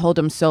don't want to hold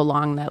them so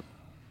long that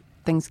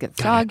things get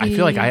soggy. I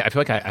feel like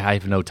I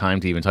have no time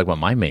to even talk about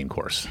my main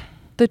course.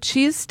 The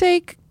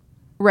cheesesteak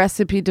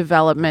recipe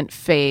development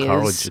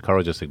phase.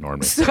 Carl just ignored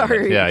me.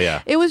 Sorry.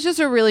 Yeah. It was just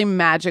a really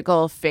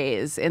magical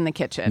phase in the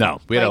kitchen. No,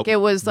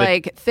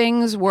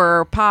 things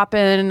were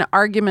popping,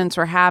 arguments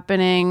were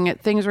happening,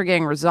 things were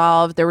getting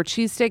resolved. There were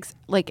cheesesteaks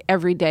like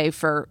every day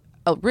for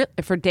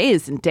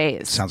days and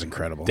days. Sounds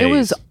incredible. It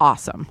was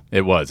awesome.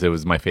 It was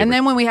my favorite. And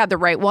then when we had the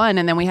right one,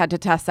 and then we had to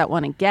test that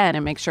one again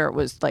and make sure it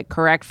was like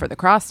correct for the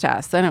cross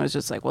test, then it was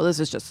just like, well, this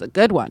is just a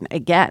good one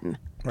again.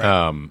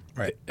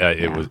 Right.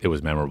 It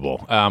was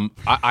memorable.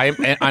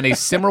 I on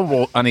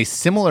a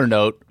similar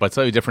note, but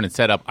slightly different in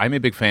setup. I'm a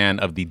big fan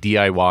of the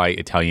DIY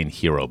Italian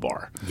Hero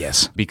Bar.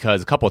 Yes,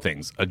 because a couple of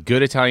things. A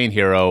good Italian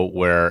hero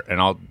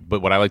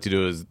but what I like to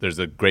do is there's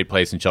a great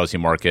place in Chelsea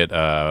Market,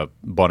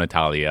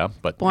 Buonitalia.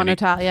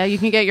 Buonitalia, you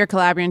can get your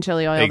Calabrian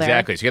chili oil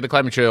exactly. there. So you get the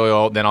Calabrian chili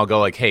oil. Then I'll go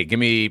like, hey, give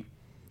me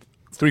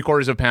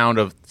 3/4 of a pound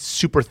of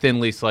super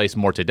thinly sliced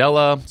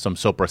mortadella, some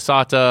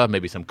sopressata,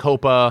 maybe some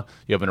coppa.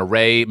 You have an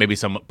array, maybe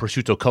some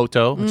prosciutto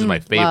cotto, which is my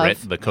favorite,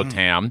 the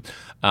cotam.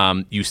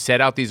 You set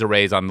out these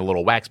arrays on the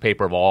little wax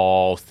paper of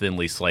all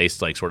thinly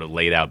sliced, like sort of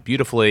laid out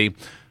beautifully.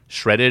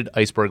 Shredded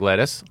iceberg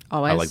lettuce.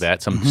 Always. I like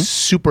that. Some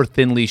super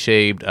thinly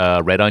shaved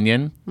red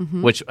onion,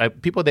 which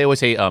they always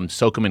say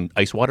soak them in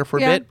ice water for a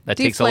bit. That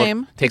takes a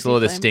little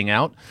of the sting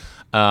out.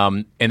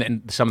 And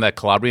then some of that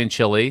Calabrian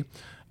chili.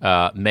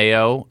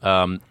 Mayo,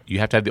 you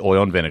have to have the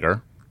oil and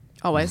vinegar.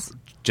 Always.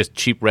 Just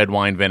cheap red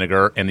wine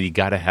vinegar, and then you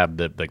got to have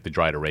the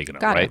dried oregano,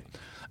 right?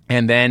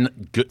 And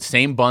then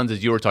same buns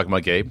as you were talking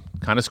about, Gabe,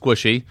 kind of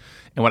squishy.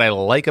 And what I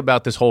like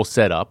about this whole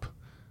setup,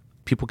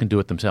 people can do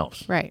it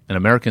themselves. Right. And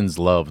Americans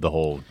love the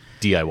whole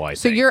DIY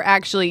So thing. you're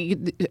actually,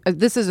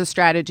 this is a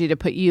strategy to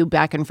put you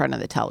back in front of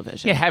the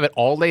television. Yeah, have it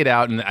all laid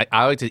out, and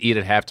I like to eat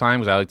at halftime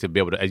because I like to be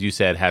able to, as you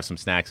said, have some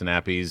snacks and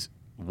nappies,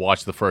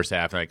 watch the first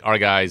half, and like, all right,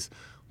 guys,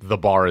 the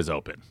bar is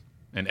open.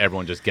 And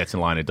everyone just gets in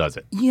line and does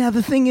it. Yeah,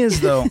 the thing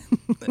is, though,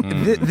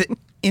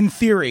 in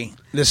theory,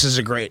 this is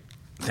a great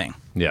thing.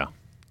 Yeah.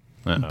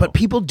 But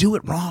people do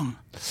it wrong.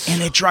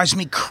 And it drives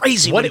me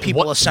crazy when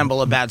people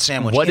assemble a bad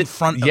sandwich in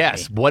front of me.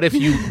 Yes. What if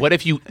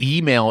you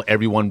email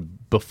everyone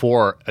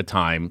before a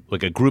time,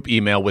 like a group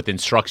email with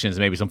instructions,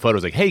 maybe some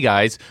photos, like, hey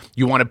guys,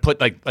 you want to put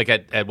like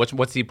at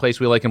what's the place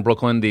we like in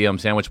Brooklyn, the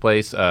sandwich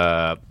place,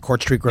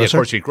 Court Street Grocer. Yeah,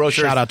 Court Street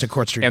Grocer. Shout out to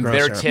Court Street and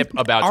Grocer. And their tip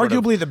about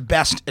arguably the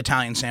best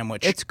Italian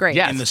sandwich. It's great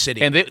in the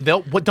city. And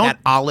they'll that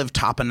olive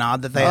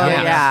tapenade that they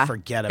have. Yeah.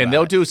 Forget about it. And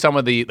they'll do some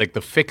of the like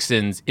the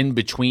fixins in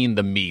between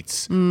the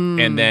meats,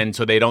 and then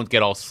so they don't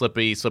get all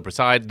slipper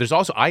side. There's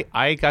also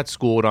I got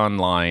schooled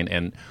online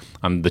and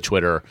on the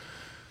Twitter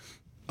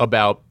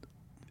about.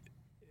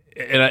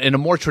 In a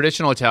more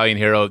traditional Italian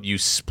hero, you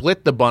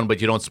split the bun,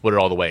 but you don't split it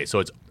all the way. So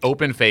it's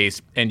open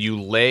face, and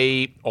you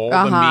lay all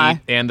the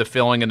meat and the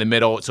filling in the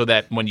middle so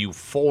that when you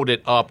fold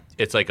it up,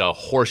 it's like a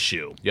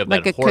horseshoe. You have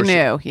like that a horseshoe.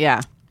 canoe,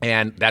 yeah.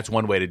 And that's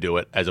one way to do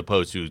it, as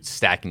opposed to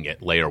stacking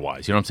it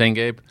layer-wise. You know what I'm saying,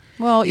 Gabe?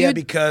 Well, yeah,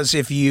 because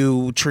if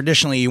you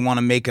traditionally you want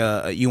to make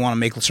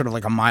sort of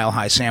like a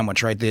mile-high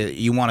sandwich, right?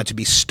 You want it to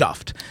be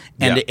stuffed,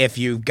 and if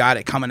you've got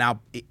it coming out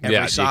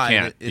every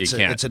side,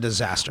 it's a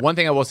disaster. One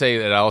thing I will say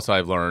that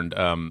I've learned,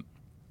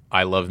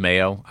 I love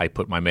mayo. I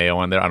put my mayo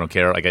on there. I don't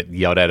care. I get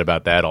yelled at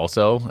about that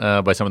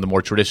also by some of the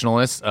more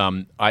traditionalists.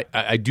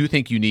 I do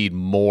think you need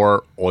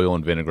more oil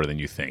and vinegar than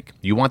you think.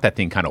 You want that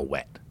thing kind of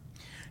wet.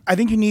 I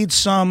think you need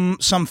some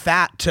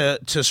fat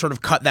to sort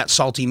of cut that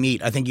salty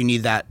meat. I think you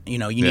need that.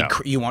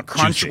 You want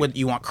crunch with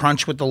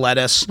the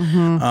lettuce.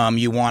 Mm-hmm.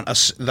 You want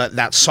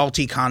that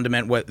salty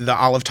condiment. The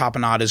olive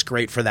tapenade is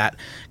great for that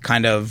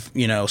kind of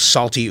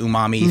salty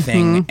umami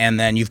thing. And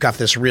then you've got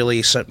this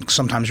really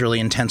sometimes really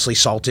intensely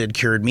salted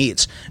cured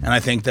meats. And I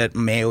think that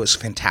mayo is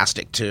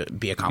fantastic to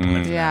be a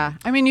complement. Yeah,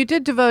 I mean, you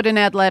did devote an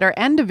ad letter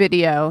and a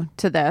video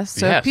to this,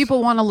 so if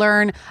people want to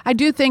learn, I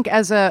do think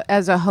as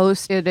a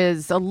host, it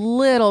is a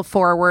little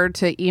forward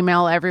to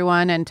email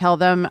everyone and tell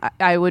them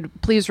I would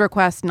please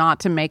request not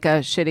to make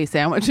a shitty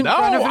sandwich in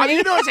front of me. No,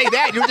 you don't say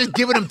that. You're just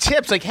giving them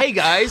tips like, hey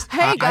guys.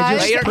 I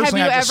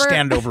just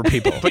stand over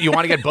people. But you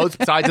want to get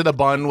both sides of the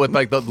bun with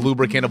like the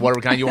lubricant of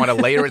whatever kind. You want to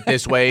layer it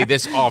this way.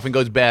 This often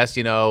goes best,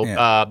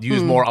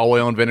 use more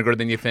oil and vinegar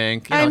than you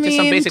think. Just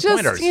some basic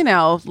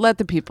pointers. Let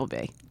the people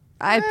be.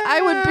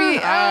 I would be.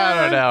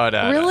 I don't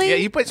know. Really? Yeah,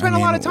 you spend a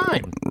lot of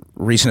time.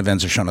 Recent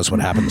events have shown us what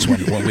happens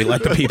when we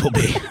let the people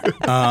be.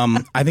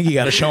 I think you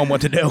got to show them what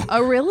to do.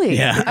 Oh, really?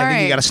 Yeah. I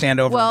think you got to stand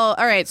over. Well,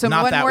 all right. So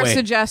Not one that more way.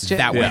 suggestion.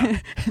 That way.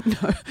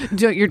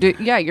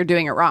 You're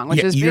doing it wrong,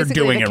 which is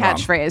basically the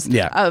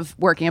catchphrase of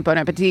working at Bon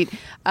Appetit.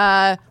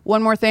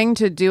 One more thing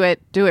to do it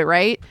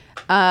right.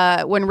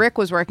 When Rick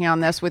was working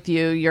on this with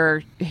you,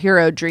 your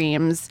hero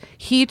dreams,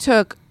 he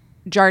took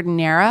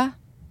giardiniera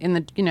in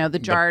the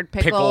jarred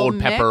pickled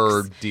mix,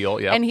 pepper deal,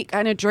 and he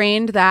kind of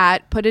drained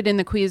that, put it in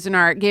the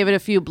Cuisinart, gave it a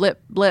few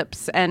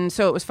blips, and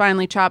so it was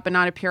finely chopped but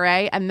not a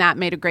puree, and that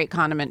made a great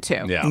condiment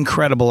too. Yeah.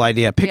 Incredible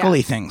idea.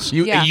 Pickly things.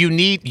 You need that.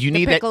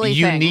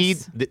 You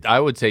things. need.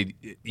 I would say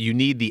you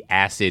need the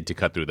acid to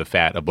cut through the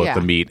fat of both the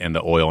meat and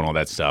the oil and all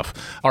that stuff.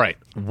 All right.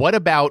 What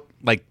about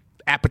like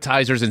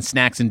appetizers and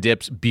snacks and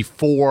dips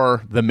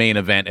before the main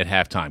event at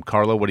halftime?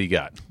 Carla, what do you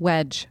got?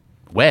 Wedge.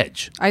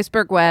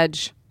 Iceberg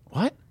wedge.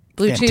 What?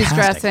 Blue cheese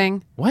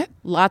dressing. What?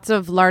 Lots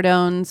of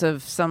lardones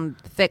of some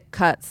thick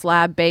cut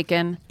slab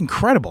bacon.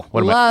 Incredible.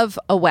 Love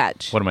a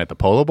wedge. What am I at the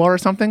Polo Bar or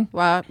something?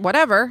 Well,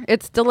 whatever.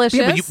 It's delicious.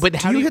 Yeah, but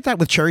do you hit that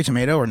with cherry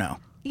tomato or no?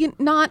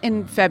 Not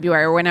in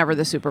February or whenever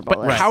the Super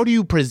Bowl is. How do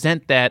you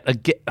present that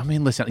again? I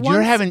mean, listen,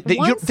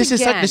 this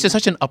is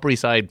such an Upper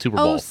East Side Super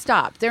Bowl. Oh,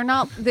 stop! They're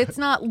not. It's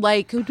not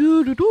like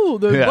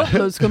the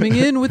butler's coming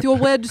in with your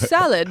wedge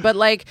salad. But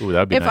like, Ooh,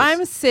 that'd be if nice.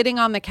 I'm sitting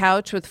on the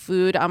couch with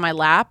food on my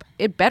lap,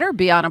 it better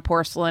be on a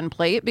porcelain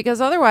plate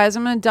because otherwise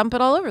I'm going to dump it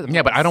all over the place.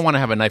 Yeah, but I don't want to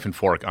have a knife and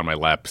fork on my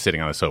lap sitting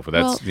on the sofa.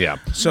 That's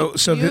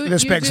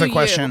This begs the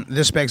question.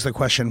 This begs the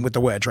question with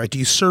the wedge, right? Do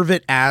you serve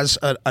it as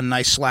a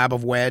nice slab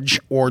of wedge,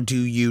 or do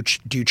you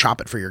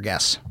chop it for your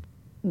guests?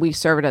 We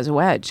serve it as a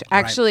wedge.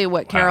 Actually,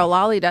 what Carol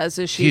Lawley does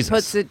is she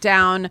puts it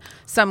down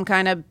some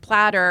kind of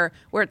platter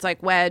where it's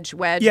like wedge,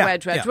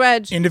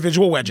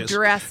 individual wedges.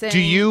 Dressing. Do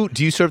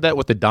you serve that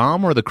with the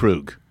Dom or the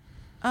Krug?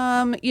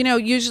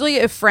 Usually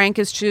if Frank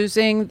is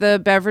choosing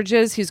the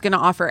beverages, he's going to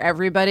offer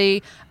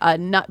everybody a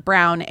nut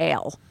brown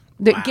ale.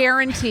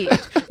 Guaranteed.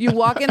 You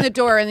walk in the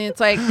door and it's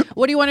like,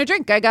 what do you want to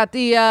drink? I got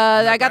the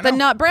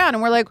nut brown,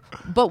 and we're like,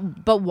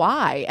 but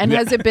why? And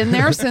has it been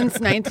there since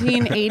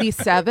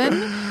 1987?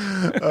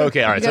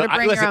 Okay, all right. You got to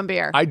bring your own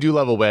beer. I do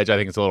love a wedge. I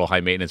think it's a little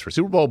high maintenance for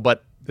Super Bowl,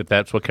 but If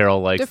that's what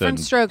Carol likes, different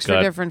then strokes God,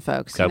 for different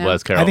folks. God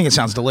bless Carol. I think it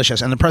sounds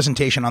delicious, and the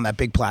presentation on that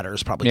big platter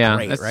is probably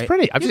great. That's right?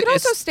 pretty. You could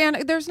also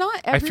stand. There's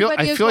not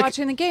everybody is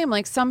watching the game.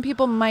 Like some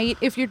people might,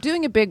 if you're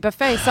doing a big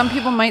buffet, some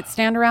people might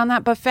stand around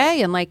that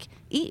buffet and like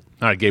eat.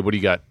 All right, Gabe, what do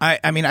you got?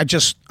 I mean,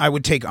 I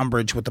would take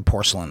umbrage with the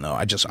porcelain though.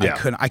 I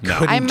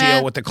couldn't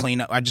deal with the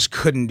cleanup. I just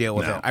couldn't deal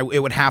with it. It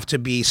would have to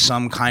be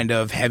some kind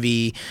of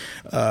heavy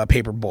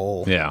paper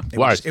bowl. Yeah,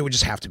 it would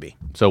just have to be.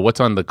 So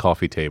what's on the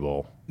coffee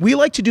table? We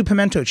like to do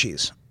pimento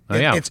cheese.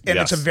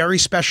 It's a very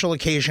special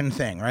occasion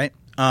thing, right?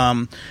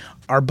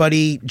 Our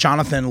buddy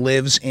Jonathan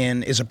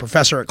is a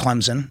professor at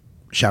Clemson.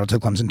 Shout out to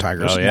the Clemson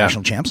Tigers,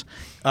 national champs.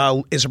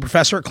 Is a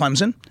professor at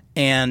Clemson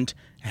and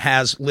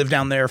has lived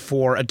down there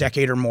for a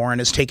decade or more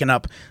and has taken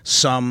up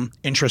some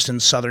interest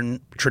in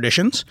Southern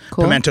traditions,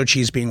 pimento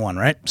cheese being one,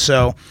 right?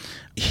 So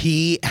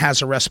he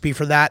has a recipe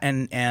for that,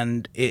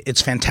 and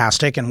it's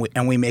fantastic, and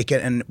we make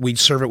it, and we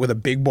serve it with a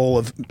big bowl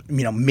of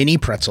mini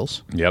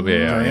pretzels. Yep,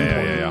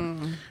 yeah.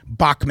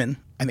 Bachman,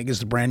 I think,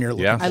 is the brand you're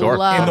looking for. Sure.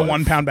 In the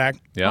 1 pound bag.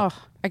 Yeah.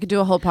 Oh, I could do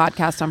a whole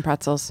podcast on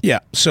pretzels. Yeah,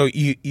 so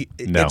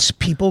it's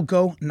people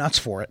go nuts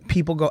for it.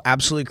 People go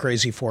absolutely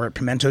crazy for it.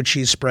 Pimento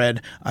cheese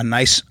spread, a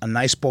nice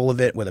bowl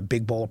of it with a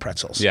big bowl of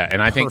pretzels. Yeah,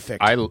 and I think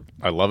I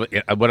love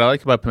it. What I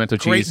like about pimento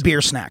cheese, great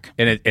beer snack,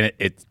 and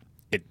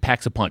it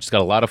packs a punch. It's got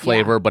a lot of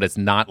flavor, but it's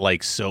not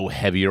like so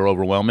heavy or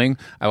overwhelming.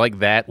 I like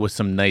that with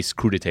some nice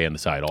crudité on the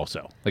side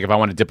also. Like if I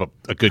want to dip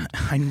a good...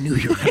 I knew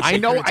you were going to say I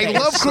know, crudité. I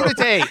love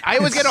crudité. I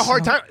always get a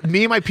hard time.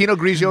 Me and my Pinot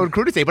Grigio and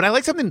crudité, but I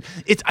like something...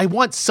 I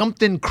want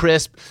something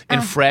crisp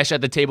and fresh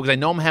at the table because I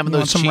know I'm having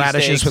those some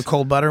radishes with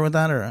cold butter with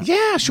that? Or?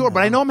 Yeah, sure,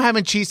 but I know I'm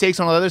having cheesesteaks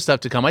and all other stuff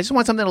to come. I just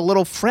want something a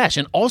little fresh.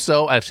 And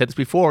also, I've said this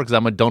before because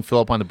I'm a don't fill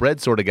up on the bread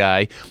sort of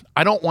guy,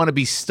 I don't want to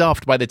be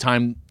stuffed by the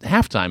time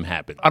halftime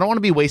happens. I don't want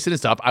to be wasted and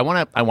stuff. I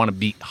want to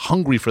be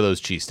hungry for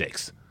those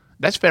cheesesteaks.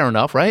 That's fair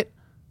enough, right?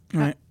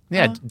 Right.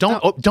 Yeah,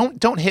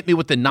 don't hit me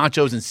with the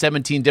nachos and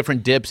 17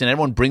 different dips and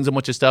everyone brings a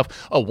bunch of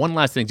stuff. Oh, one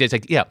last thing, Jay's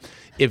like, yeah,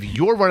 if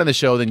you're running the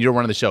show, then you're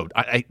running the show.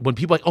 When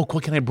people are like, oh,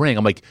 what can I bring?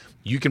 I'm like,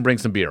 you can bring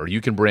some beer, or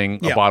you can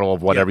bring a bottle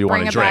of whatever you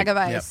want to drink. Bring a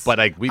bag of ice. But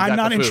I'm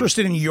not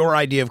interested in your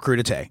idea of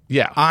crudité.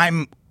 Yeah,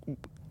 I'm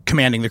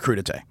commanding the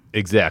crudité.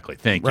 Exactly.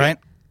 Thank you. Right.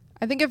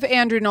 I think if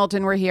Andrew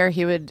Knowlton were here,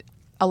 he would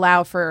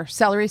allow for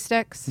celery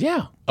sticks.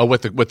 Yeah. Oh,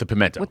 with the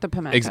pimento. With the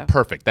pimento.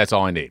 Perfect. That's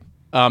all I need.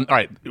 All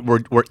right,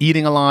 we're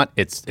eating a lot.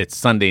 It's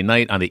Sunday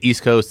night on the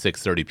East Coast,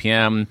 6:30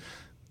 p.m.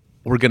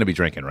 We're going to be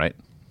drinking, right?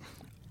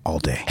 All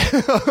day.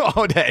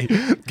 All day.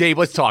 Gabe,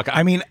 let's talk.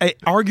 I mean,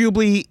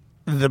 arguably,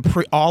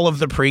 all of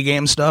the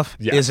pregame stuff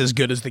is as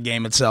good as the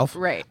game itself.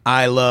 Right.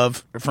 I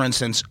love, for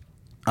instance,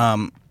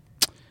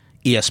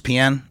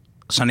 ESPN,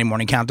 Sunday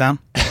Morning Countdown.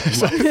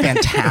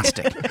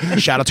 Fantastic.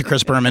 Shout out to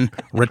Chris Berman,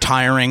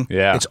 retiring.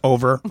 Yeah. It's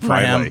over for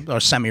Finally. him,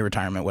 or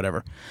semi-retirement,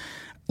 whatever.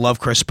 Love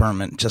Chris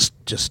Berman. Just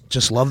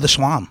love the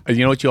Swam. And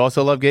you know what you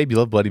also love, Gabe? You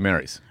love Bloody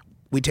Marys.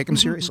 We take him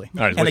seriously.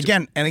 All right, and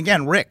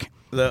again, Rick,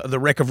 the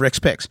Rick of Rick's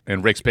Picks.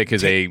 And Rick's Pick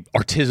is a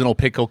artisanal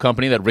pickle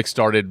company that Rick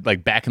started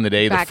like back in the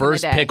day, the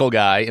first pickle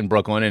guy in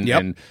Brooklyn.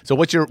 And so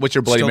what's your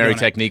Bloody Mary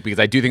technique? Because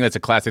I do think that's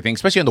a classic thing,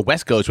 especially on the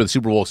West Coast where the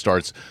Super Bowl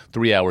starts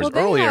 3 hours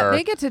earlier.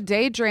 They get to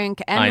day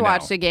drink and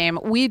watch the game.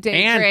 We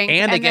day drink.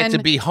 And they get to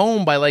be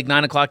home by like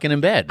 9 o'clock and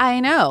in bed. I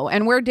know.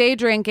 And we're day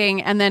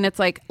drinking, and then it's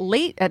like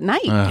late at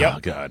night. Oh,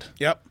 God.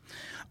 Yep.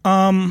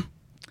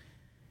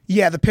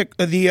 Yeah,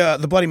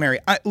 the Bloody Mary.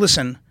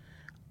 Listen,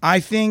 I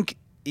think,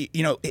 I'm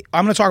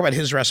going to talk about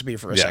his recipe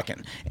for a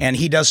second, and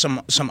he does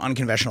some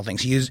unconventional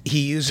things. He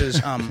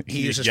uses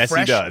Yes,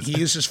 fresh. he does. He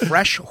uses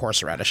fresh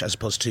horseradish as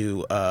opposed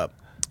to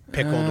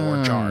pickled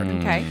or jarred.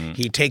 Okay.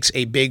 He takes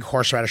a big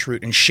horseradish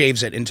root and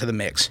shaves it into the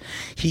mix.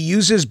 He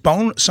uses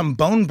some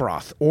bone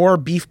broth or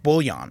beef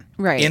bouillon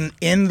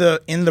in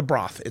the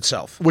broth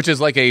itself, which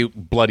is like a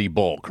bloody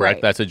bowl, correct?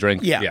 Right. That's a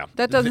drink. Yeah.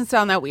 That doesn't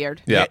sound that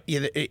weird. Yeah.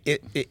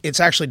 It's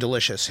actually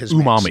delicious. His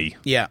umami. Mix.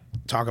 Yeah.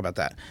 Talk about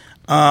that.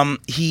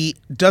 He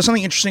does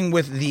something interesting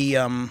with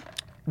the.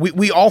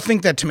 We all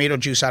think that tomato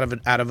juice out of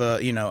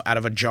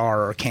a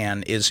jar or a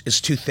can is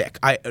too thick.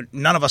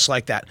 None of us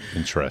like that.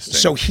 Interesting.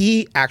 So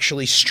he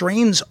actually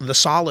strains the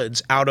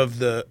solids out of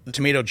the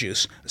tomato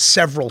juice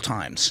several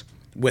times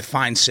with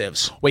fine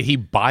sieves. Wait, he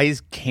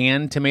buys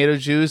canned tomato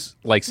juice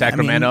like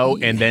Sacramento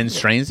and then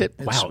strains it?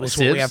 Wow, that's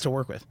what we have to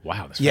work with.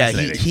 Wow, that's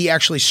fascinating. He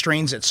actually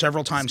strains it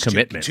several times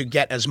to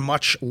get as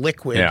much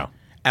liquid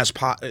as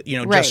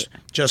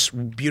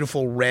just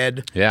beautiful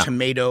red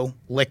tomato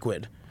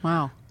liquid.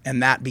 Wow.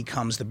 And that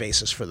becomes the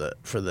basis for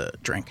the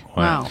drink.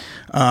 Wow.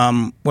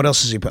 What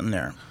else does he put in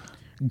there?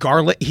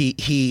 Garlic.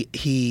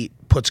 He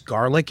puts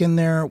garlic in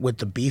there with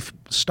the beef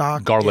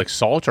stock. Garlic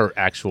salt or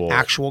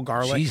actual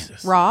garlic?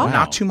 Jesus. Raw? Wow.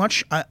 Not too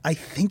much. I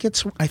think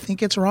it's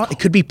raw. It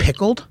could be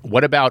pickled.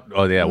 What about?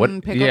 Oh yeah.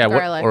 What? Pickled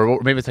garlic. Or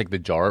maybe it's like the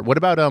jar. What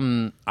about?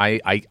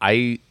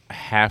 I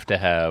have to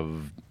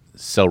have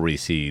celery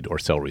seed or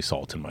celery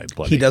salt in my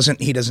blood. He doesn't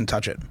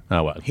touch it.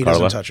 Oh well. He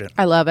doesn't touch it.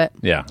 I love it.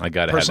 Yeah, I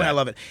got it. Personally, I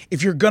love it.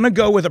 If you're gonna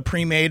go with a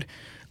pre-made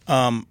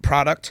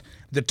product,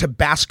 the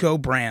Tabasco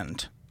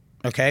brand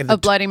Okay, a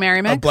Bloody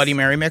Mary mix. A Bloody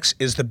Mary mix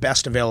is the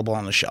best available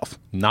on the shelf.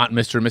 Not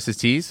Mr. and Mrs.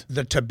 T's?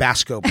 The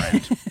Tabasco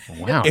brand.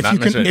 Wow.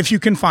 If you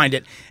can find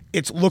it,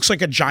 it looks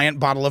like a giant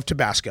bottle of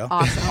Tabasco.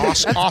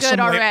 Awesome. Awesome good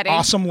already.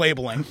 Awesome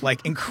labeling,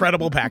 like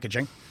incredible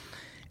packaging,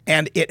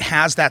 and it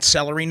has that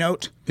celery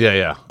note.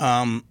 Yeah.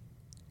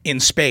 In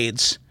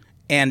spades,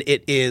 and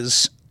it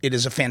is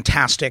a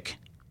fantastic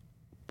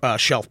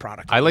shelf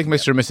product. I like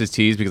Mr. and Mrs.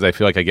 T's because I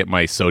feel like I get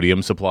my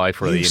sodium supply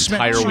for the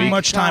entire spent week. too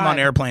much time on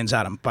airplanes,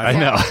 Adam. I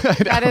know.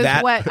 That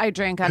is what I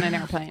drink on an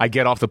airplane. I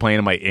get off the plane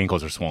and my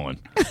ankles are swollen.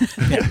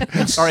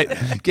 All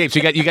right, Gabe. So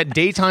you got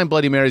daytime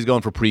Bloody Marys going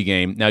for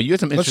pregame. Now you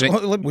had some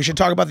interesting. We should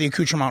talk about the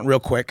accoutrement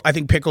real quick. I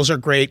think pickles are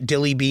great.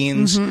 Dilly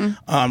beans,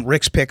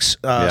 Rick's Picks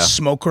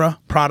Smokra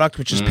product,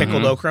 which is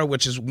pickled okra,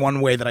 which is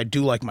one way that I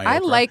do like my okra. I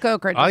like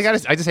okra. I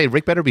just say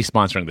Rick better be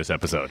sponsoring this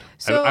episode.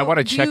 So I want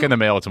to check in the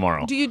mail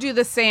tomorrow. Do you do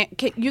the same?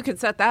 You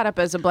could set that up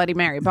as a Bloody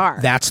Mary bar.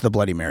 That's the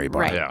Bloody Mary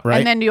bar, right? Yeah. Right?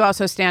 And then do you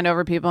also stand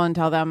over people and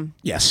tell them?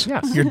 Yes.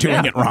 You're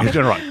doing it wrong. You're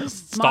doing it wrong.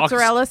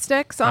 Mozzarella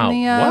sticks on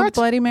the what?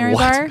 Bloody Mary What?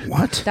 bar.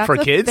 What? That's For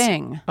a kids?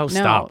 thing. Oh, no,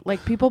 stop.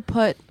 like people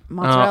put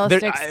mozzarella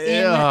sticks in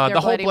their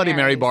the whole Bloody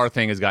Mary Marys. bar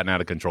thing has gotten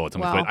out of control at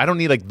some point. I don't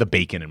need like the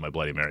bacon in my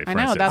Bloody Mary. For I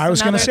know, instance. that's I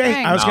was going to another say.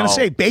 thing. I was going to No.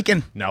 say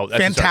bacon. No,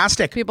 that's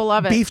fantastic. People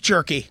love it. Beef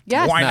jerky.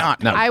 Yes. Why No,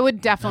 not? no. I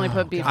would definitely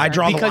put beef. I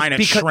draw jerky. the line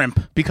at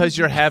shrimp. Because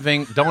you're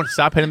having don't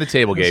stop hitting the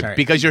table, Gabe. Sorry.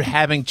 Because you're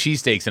having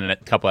cheesesteaks in a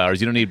couple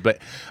hours. You don't need, but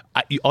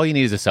all you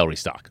need is a celery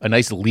stalk, a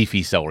nice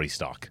leafy celery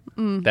stalk.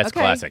 That's Okay,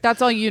 classic. that's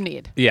all you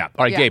need. Yeah.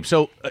 All right, Yeah. Gabe.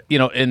 So,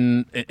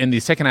 in the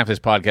second half of this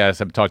podcast,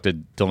 I've talked to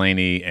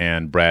Delaney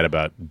and Brad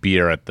about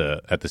beer at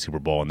the Super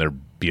Bowl, and they're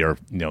beer,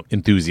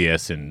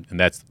 enthusiasts, and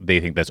they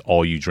think that's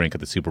all you drink at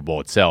the Super Bowl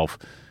itself.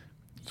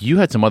 You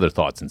had some other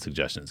thoughts and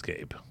suggestions,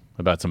 Gabe,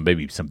 about some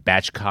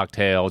batch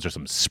cocktails or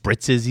some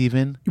spritzes,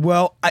 even.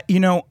 Well,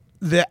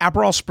 the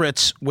Aperol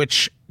Spritz,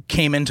 which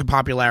came into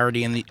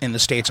popularity in the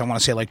States, I want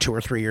to say like 2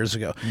 or 3 years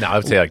ago. No, I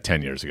would say like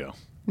 10 years ago.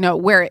 No,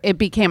 where it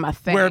became a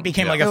thing. Where it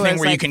became like a It thing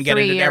was where you like can get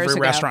 3 into years every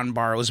ago. restaurant and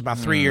bar. It was about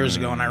 3 years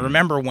ago. And I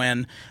remember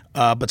when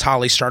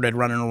Batali started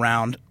running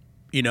around,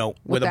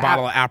 with a the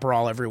bottle of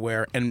Aperol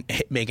everywhere and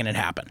making it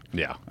happen.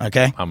 Yeah.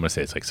 Okay? I'm going to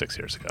say it's like 6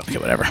 years ago. Okay,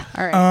 whatever.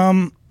 All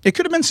right. It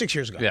could have been 6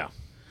 years ago. Yeah.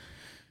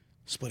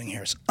 Splitting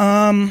hairs.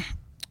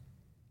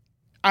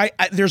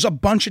 There's a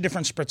bunch of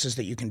different spritzes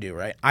that you can do,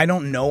 right? I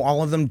don't know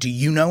all of them. Do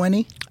you know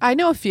any? I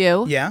know a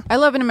few. Yeah? I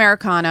love an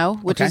Americano,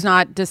 which Okay. is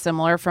not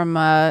dissimilar from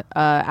Aperol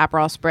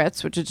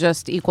Spritz, which is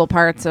just equal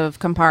parts of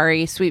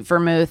Campari, sweet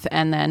vermouth,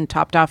 and then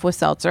topped off with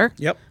seltzer.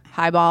 Yep.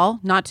 Highball,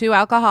 not too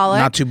alcoholic.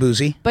 Not too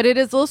boozy. But it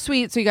is a little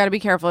sweet, so you got to be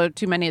careful.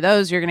 Too many of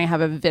those, you're going to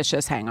have a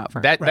vicious hangover.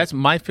 That's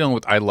my feeling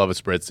with I love a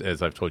spritz,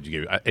 as I've told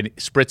you.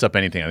 Spritz up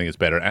anything, I think it's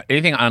better.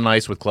 Anything on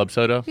ice with club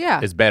soda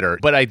is better.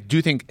 But I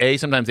do think,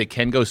 sometimes they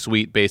can go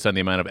sweet based on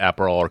the amount of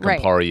Aperol or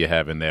Campari you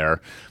have in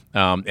there.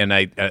 And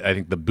I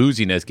think the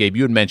booziness, Gabe,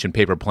 you had mentioned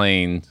Paper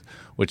Planes,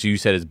 which you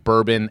said is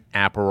bourbon,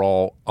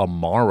 Aperol,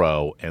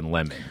 Amaro, and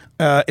lemon.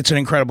 It's an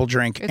incredible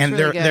drink. It's and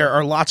really good. there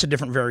are lots of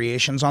different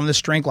variations on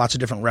this drink. Lots of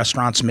different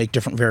restaurants make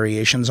different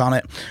variations on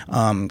it.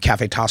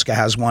 Cafe Tosca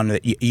has one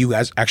that you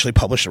guys actually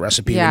published a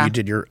recipe when you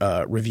did your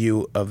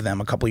review of them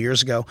a couple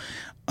years ago.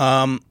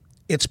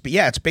 It's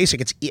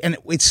basic.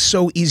 It's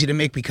so easy to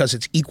make because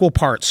it's equal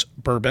parts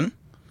bourbon,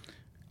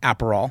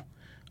 Aperol.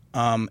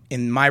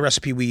 In my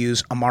recipe, we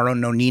use Amaro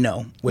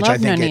Nonino, which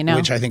Love Nonino.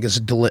 which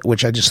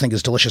I just think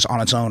is delicious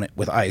on its own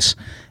with ice,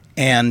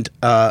 and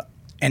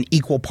an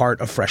equal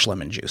part of fresh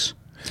lemon juice.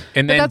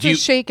 And but then that's a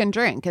shake and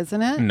drink, isn't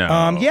it?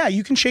 No. Yeah,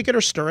 you can shake it or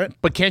stir it.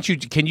 But can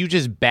you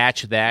just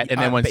batch that and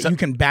then you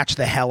can batch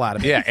the hell out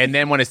of it. Yeah, and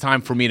then when it's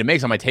time for me to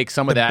make some, I take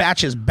some of that.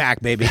 Batch is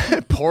back, baby.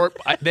 Pour.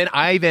 Then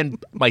I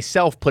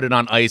myself put it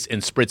on ice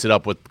and spritz it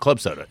up with club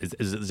soda.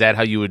 Is that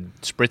how you would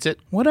spritz it?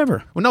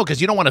 Whatever. Well, no, because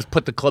you don't want to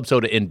put the club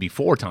soda in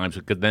before times,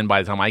 because then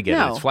by the time I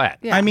get it, it's flat.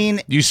 Yeah. I mean,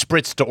 You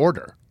spritz to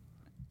order.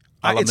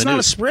 it's not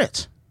a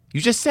spritz. You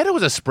just said it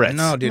was a spritz.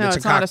 No, dude, No, it's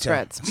it's a not a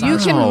cocktail. spritz. You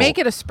can make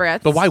it a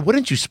spritz. But why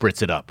wouldn't you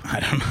spritz it up?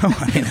 I don't know.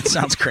 I mean, it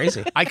sounds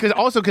crazy.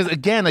 Because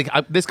again,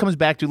 this comes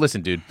back to,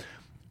 listen, dude,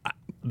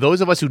 those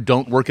of us who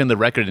don't work in the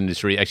record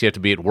industry actually have to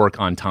be at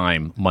work on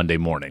time Monday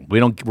morning. We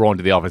don't roll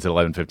into the office at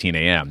 11:15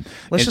 a.m.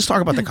 Let's just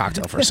talk about the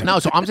cocktail for a second. No,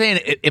 so I'm saying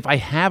if I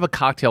have a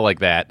cocktail like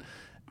that,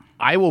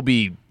 I will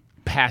be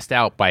passed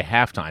out by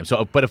halftime.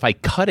 So, but if I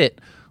cut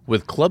it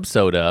with club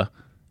soda,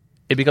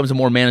 it becomes a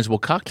more manageable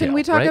cocktail. Can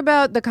we talk right?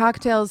 about the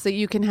cocktails that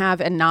you can have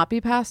and not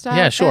be passed out?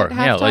 Yeah, sure. At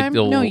Yeah,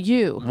 halftime? No,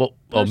 you. Well,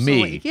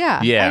 personally. me. Yeah.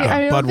 Yeah.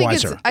 I don't think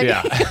it's, Budweiser.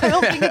 I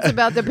don't think it's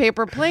about the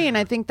paper plane.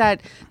 I think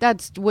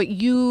that's what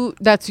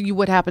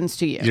happens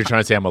to you. You're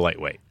trying to say I'm a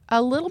lightweight.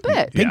 A little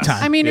bit. Big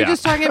time. I mean, Yeah. you're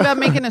just talking about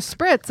making a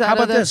spritz out How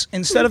about of the this?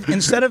 Instead of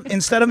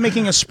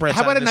making a spritz,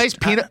 How about a nice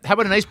Pinot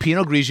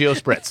Grigio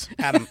spritz?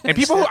 Adam, And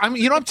people, I'm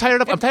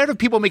tired of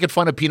people making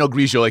fun of Pinot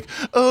Grigio. Like,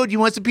 oh, do you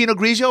want some Pinot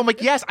Grigio? I'm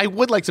like, yes, I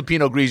would like some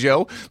Pinot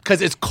Grigio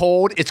because it's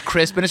cold, it's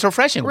crisp, and it's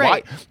refreshing.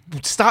 Right. Why?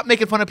 Stop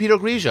making fun of Pinot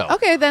Grigio.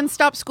 Okay, then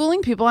stop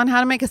schooling people on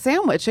how to make a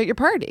sandwich at your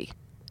party.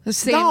 The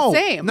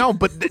same. No,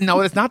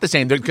 it's not the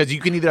same because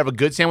you can either have a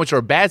good sandwich or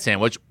a bad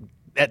sandwich.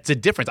 that's a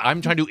difference.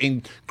 I'm trying to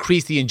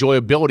increase the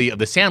enjoyability of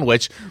the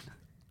sandwich.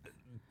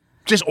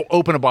 Just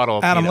open a bottle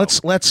of Adam,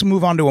 let's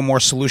move on to a more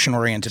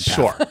solution-oriented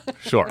path.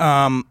 Sure.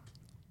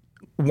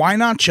 Why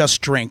not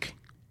just drink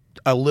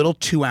a little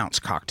 2-ounce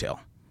cocktail?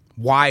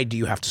 Why do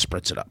you have to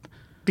spritz it up?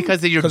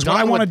 Because what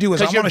I want to do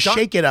is I want to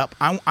shake it up.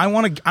 I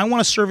want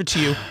to serve it to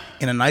you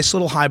in a nice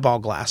little highball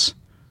glass.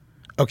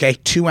 Okay,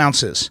 2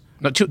 ounces.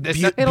 No,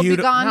 it'll be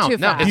gone too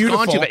fast. It's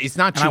gone too fast. It's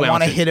not 2 ounces. I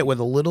want to hit it with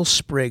a little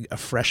sprig of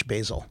fresh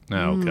basil.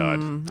 Oh,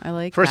 God. I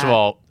like First that. of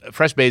all,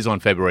 fresh basil in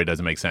February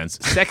doesn't make sense.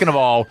 Second of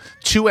all,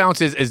 2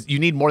 ounces is you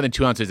need more than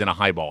 2 ounces in a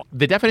highball.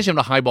 The definition of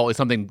a highball is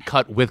something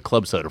cut with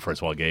club soda,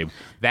 first of all, Gabe.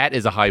 That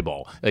is a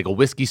highball. Like a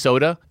whiskey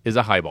soda is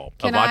a highball.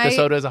 A vodka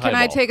soda is a highball.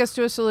 Can I take us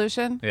to a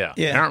solution? Yeah.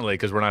 Apparently,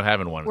 because we're not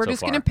having one. We're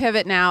just going to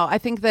pivot now. I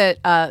think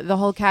that the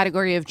whole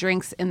category of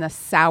drinks in the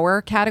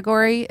sour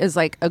category is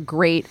like a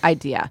great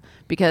idea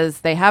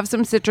because they have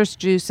some citrus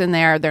juice in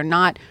there. They're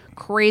not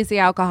crazy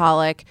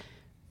alcoholic.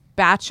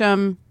 Batch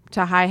them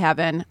to high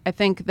heaven. I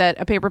think that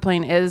a paper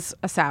plane is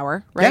a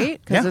sour, right?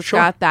 Because it's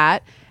got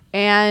that.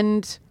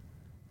 And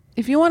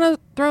if you want to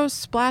throw a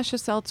splash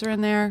of seltzer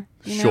in there,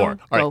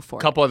 go for it.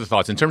 A couple other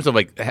thoughts. In terms of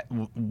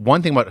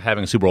one thing about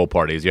having a Super Bowl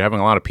party is you're having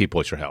a lot of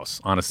people at your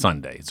house on a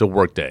Sunday. It's a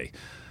work day.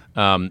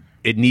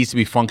 It needs to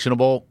be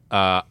functionable.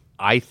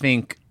 I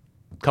think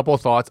a couple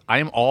of thoughts. I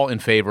am all in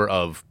favor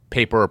of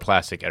paper or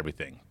plastic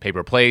everything.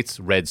 Paper plates,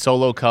 red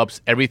Solo cups,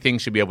 everything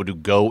should be able to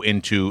go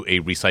into a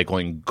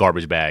recycling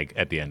garbage bag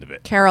at the end of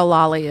it. Carol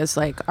Lawley is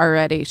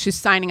already, she's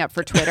signing up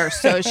for Twitter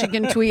so she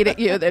can tweet at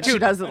you that she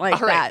doesn't like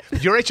that.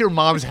 You're at your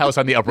mom's house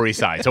on the Upper East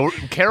Side, so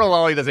Carol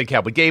Lawley doesn't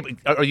count. But Gabe,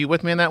 are you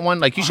with me on that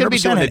one? You shouldn't be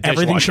doing the dishwasher.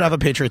 Everything should have a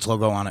Patriots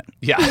logo on it.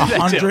 Yeah,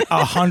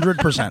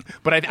 100%.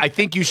 But I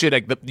think you should.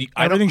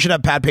 Everything should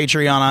have Pat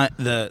Patriot on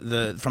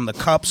it. From the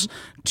cups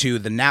to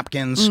the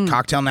napkins,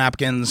 cocktail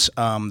napkins,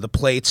 the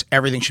plates,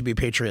 everything should be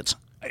Patriots.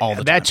 All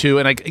the time. That too,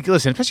 and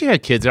listen, especially if you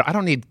had kids, I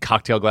don't need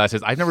cocktail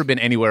glasses. I've never been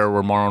anywhere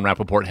where Marlon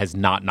Rappaport has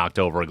not knocked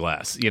over a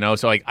glass.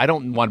 So I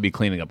don't want to be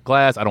cleaning up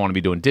glass. I don't want to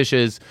be doing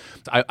dishes.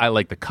 I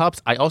like the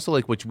cups. I also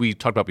like what we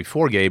talked about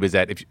before, Gabe, is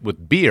that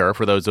with beer,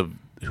 for those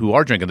who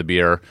are drinking the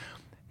beer,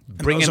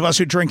 those of us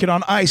who drink it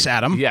on ice,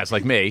 Adam. Yes,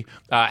 like me,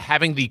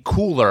 having the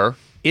cooler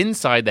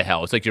inside the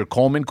house, like your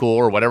Coleman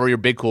cooler or whatever, your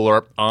big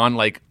cooler, on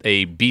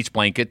a beach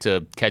blanket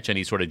to catch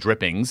any sort of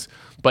drippings.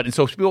 But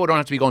so people don't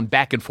have to be going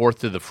back and forth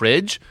to the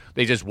fridge.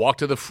 They just walk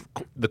to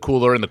the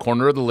cooler in the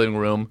corner of the living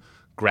room,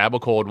 grab a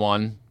cold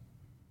one,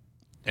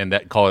 and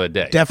call it a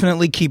day.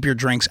 Definitely keep your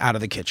drinks out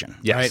of the kitchen.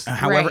 Yes.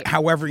 Right?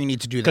 However you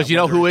need to do that. Because you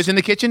know who is in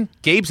the kitchen?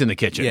 Gabe's in the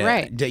kitchen. Yeah.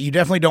 Right. You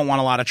definitely don't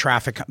want a lot of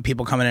traffic,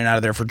 people coming in and out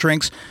of there for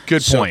drinks.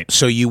 Good point.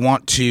 So you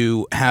want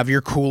to have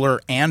your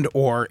cooler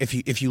or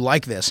if you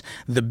like this,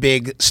 the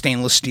big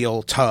stainless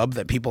steel tub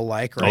that people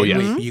like. Right? Oh,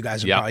 yeah. You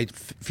guys have probably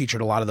featured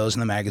a lot of those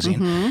in the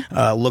magazine.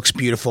 Looks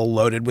beautiful,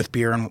 loaded with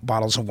beer and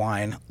bottles of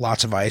wine,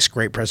 lots of ice,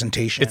 great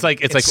presentation.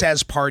 It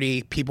says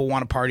party. People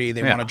want to party.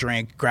 They want to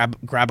drink. Grab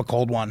a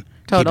cold one.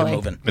 Totally. Keep it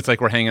moving. It's like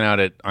we're hanging out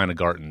at Ina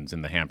Gartens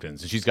in the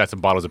Hamptons. And she's got some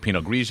bottles of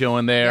Pinot Grigio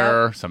in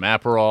there, some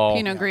Aperol.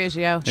 Pinot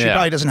Grigio. She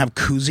probably doesn't have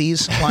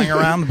koozies lying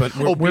around, but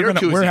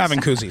we're having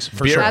koozies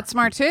for sure. That's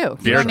smart too.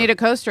 You don't need a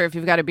coaster if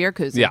you've got a beer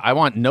koozie. Yeah, I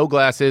want no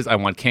glasses. I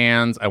want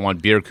cans. I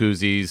want beer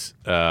koozies.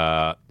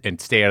 And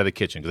stay out of the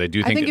kitchen because I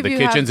do think the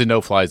kitchen's a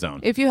no-fly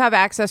zone. If you have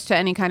access to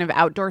any kind of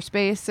outdoor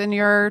space in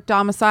your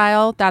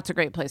domicile, that's a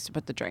great place to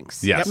put the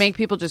drinks. Yes. Make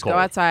people just go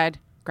outside,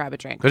 grab a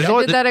drink. I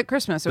did that at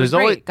Christmas. It was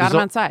great. Got them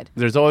outside.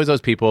 There's always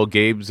those people.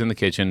 Gabe's in the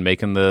kitchen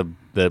making the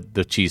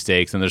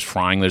cheesesteaks, and there's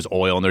frying, there's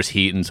oil, and there's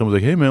heat, and someone's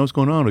like, "Hey man, what's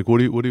going on?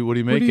 What are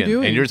you making?"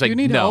 doing? And you're just like,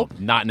 "No, help?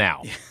 not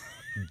now.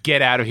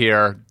 Get out of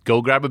here.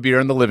 Go grab a beer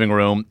in the living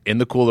room, in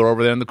the cooler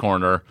over there in the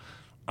corner.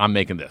 I'm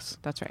making this."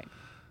 That's right.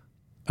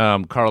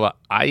 Carla,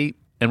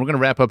 and we're going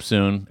to wrap up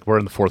soon. We're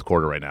in the fourth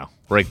quarter right now.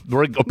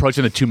 We're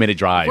approaching the 2-minute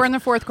drive. We're in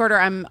the fourth quarter.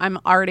 I'm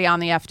already on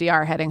the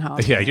FDR heading home.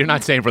 Yeah, you're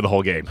not staying for the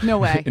whole game. No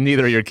way.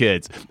 Neither are your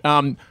kids. It's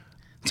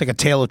like a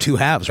tale of two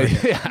halves right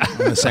here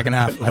in the second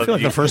half. I feel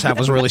like the first half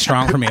was really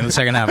strong for me. In the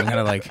second half, I'm kind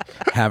of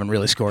haven't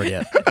really scored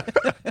yet.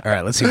 All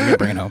right, let's see if we can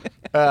bring it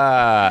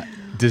home.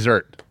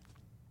 Dessert.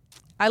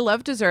 I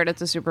love dessert at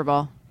the Super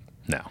Bowl.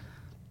 No.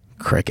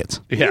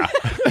 Crickets. Yeah.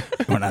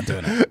 We're not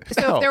doing it.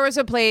 So if there was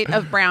a plate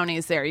of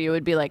brownies there, you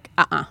would be like,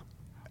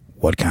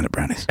 What kind of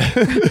brownies?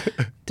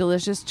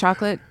 Delicious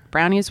chocolate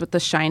brownies with the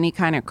shiny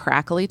kind of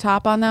crackly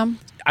top on them.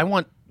 I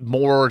want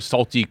more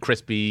salty,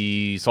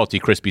 crispy,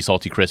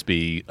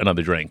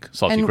 another drink,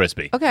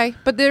 crispy. Okay,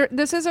 but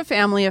this is a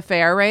family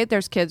affair, right?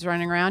 There's kids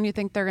running around. You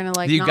think they're going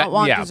to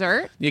want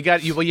dessert? You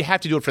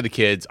have to do it for the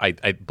kids. I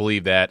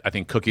believe that. I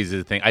think cookies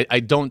is the thing. I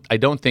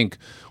don't think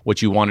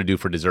what you want to do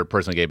for dessert,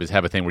 personally, Gabe, is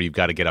have a thing where you've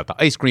got to get out the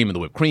ice cream and the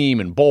whipped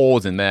cream and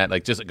bowls and that,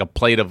 just like a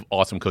plate of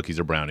awesome cookies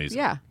or brownies.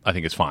 Yeah. I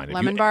think it's fine.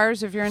 Lemon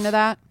bars, if you're into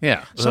that.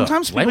 Yeah.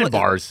 Sometimes lemon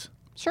bars.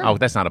 Sure. Oh,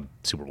 that's not a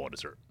Super Bowl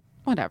dessert.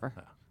 Whatever.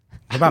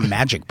 What about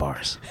magic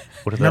bars?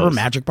 What are Remember those?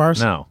 magic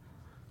bars? No.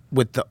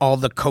 With all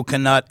the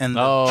coconut and the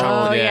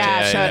chocolate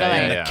yeah, totally.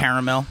 and the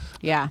caramel.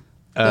 Yeah.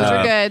 Those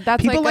are good.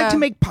 That's people like to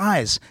make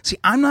pies. See,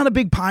 I'm not a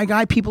big pie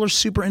guy. People are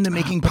super into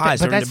making pies.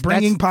 They're into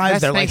bringing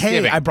pies. They're like,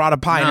 hey, I brought a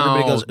pie. And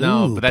everybody goes,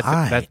 ooh,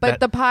 pie. But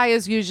the pie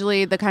is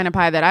usually the kind of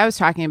pie that I was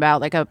talking about,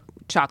 like a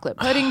chocolate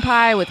pudding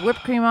pie with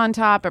whipped cream on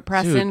top, a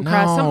press-in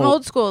crust, some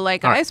old school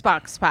like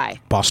icebox pie.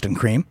 Boston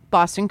cream.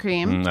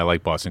 I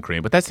like Boston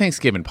cream, but that's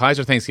Thanksgiving. Pies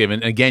are Thanksgiving.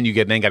 And again, you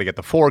got to get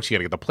the forks. You got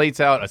to get the plates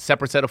out. A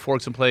separate set of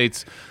forks and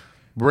plates.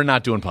 We're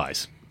not doing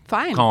pies.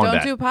 Fine,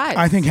 don't do pies.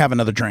 I think have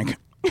another drink.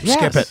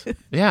 Yes. Skip it.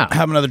 Yeah.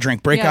 Have another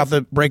drink. Break out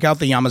the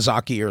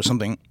Yamazaki or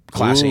something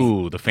classy.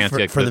 Ooh, the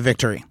fancy for the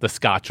victory. The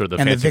scotch or the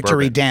and fancy the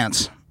victory bourbon.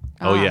 dance.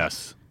 Oh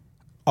yes.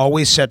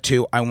 Always set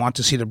to I Want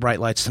to See the Bright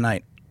Lights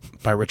Tonight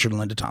by Richard and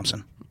Linda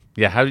Thompson.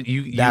 Yeah, how did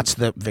you That's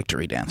the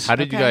victory dance. How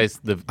did you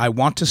guys I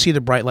Want to See the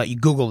Bright Light. You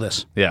Google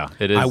this. Yeah,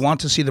 it is. I Want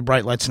to See the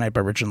Bright Lights Tonight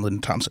by Richard and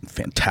Linda Thompson.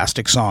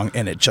 Fantastic song,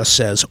 and it just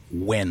says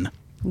win.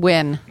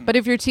 Win. But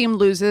if your team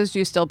loses, do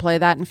you still play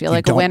that and feel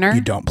like a winner? You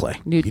don't play.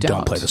 You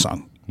don't play the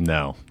song.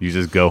 No, you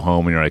just go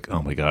home and you're like,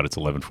 oh my god, it's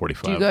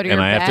 11:45. Do you go to your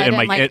bed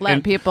and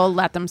let people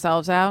let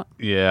themselves out?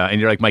 Yeah, and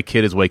you're like, my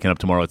kid is waking up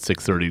tomorrow at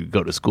 6:30 to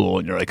go to school,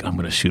 and you're like, I'm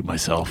going to shoot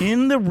myself.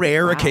 In the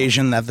rare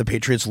occasion that the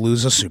Patriots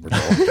lose a Super Bowl,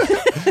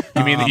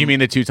 you mean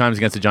the 2 times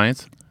against the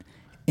Giants?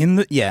 In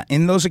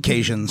those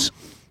occasions,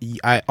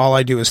 all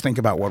I do is think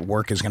about what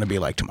work is going to be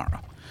like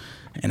tomorrow,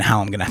 and how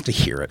I'm going to have to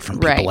hear it from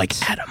people like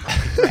Adam.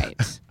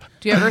 Right.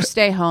 Do you ever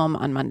stay home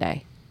on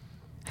Monday?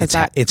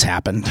 It's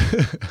happened.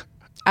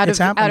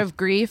 Out of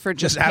grief or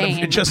just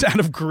pain? Out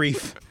of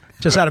grief.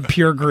 Just out of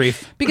pure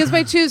grief. Because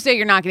by Tuesday,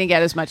 you're not going to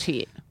get as much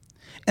heat.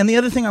 And the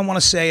other thing I want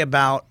to say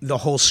about the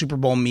whole Super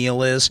Bowl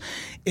meal is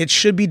it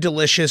should be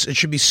delicious. It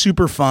should be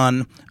super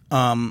fun.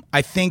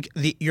 I think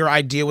your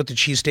idea with the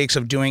cheesesteaks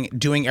of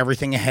doing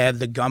everything ahead,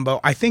 the gumbo,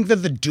 I think that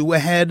the do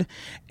ahead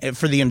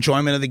for the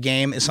enjoyment of the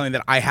game is something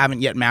that I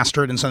haven't yet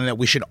mastered and something that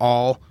we should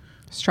all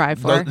strive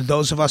for.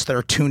 Those of us that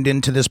are tuned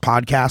into this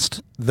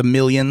podcast, the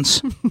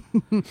millions,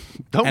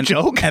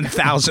 joke, and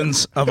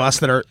thousands of us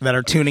that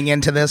are tuning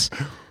into this,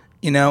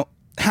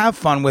 have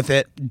fun with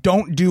it.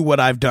 Don't do what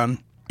I've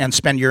done and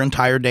spend your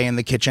entire day in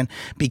the kitchen,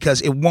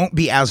 because it won't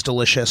be as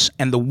delicious,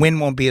 and the win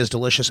won't be as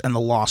delicious, and the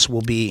loss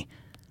will be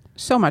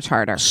so much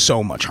harder.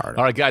 So much harder.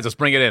 All right, guys, let's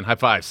bring it in. High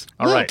fives.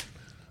 All right.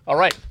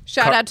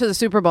 Shout out to the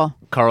Super Bowl.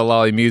 Carla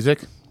Lolly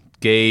Music,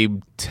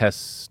 Gabe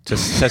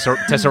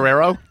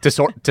Tesserero.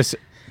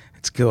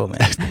 It's cool, man.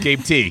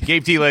 Gabe T,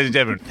 ladies and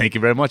gentlemen. Thank you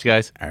very much,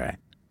 guys. All right.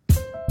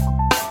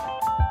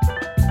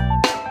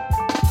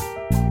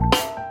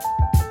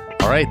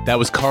 All right, that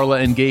was Carla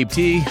and Gabe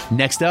T.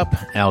 Next up,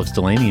 Alex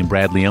Delaney and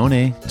Brad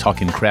Leone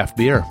talking craft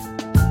beer.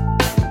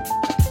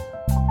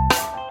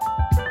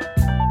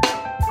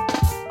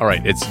 All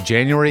right, it's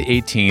January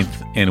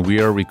 18th, and we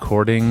are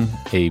recording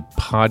a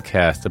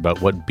podcast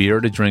about what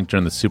beer to drink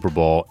during the Super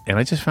Bowl. And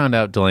I just found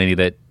out, Delaney,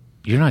 that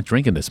you're not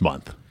drinking this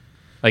month,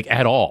 like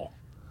at all.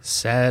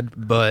 Sad,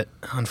 but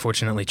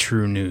unfortunately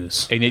true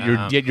news. And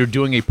yet you're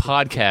doing a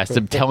podcast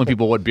of telling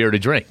people what beer to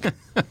drink.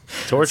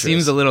 Torturous.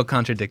 Seems a little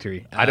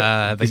contradictory.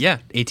 But yeah,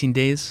 18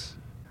 days.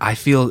 I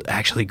feel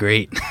actually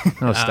great.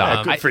 Oh,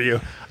 stop. Good for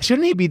you.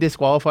 Shouldn't he be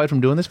disqualified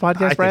from doing this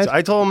podcast, Brad?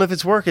 I told him if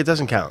it's work, it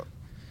doesn't count.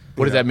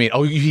 What does that mean?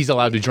 Oh, he's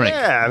allowed to drink.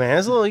 Yeah, man.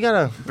 It's a little, you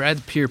gotta.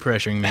 Brad's peer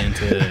pressuring me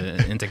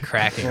into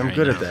cracking. I'm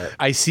good at that.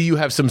 I see you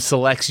have some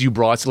selects you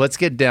brought, so let's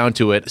get down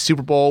to it.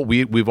 Super Bowl,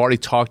 we've already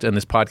talked on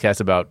this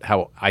podcast about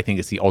how I think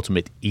it's the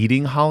ultimate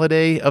eating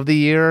holiday of the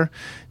year.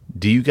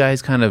 Do you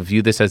guys kind of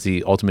view this as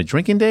the ultimate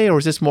drinking day, or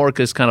is this more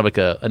just kind of like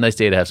a nice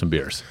day to have some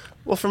beers?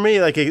 Well, for me,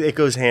 like it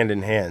goes hand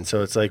in hand.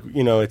 So it's like,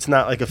 it's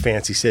not like a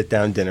fancy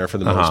sit-down dinner for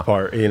the most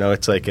part.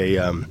 It's like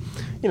a,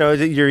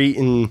 you're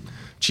eating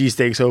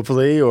cheesesteaks,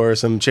 hopefully, or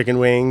some chicken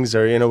wings,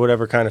 or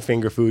whatever kind of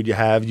finger food you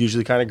have.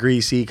 Usually, kind of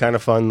greasy, kind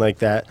of fun like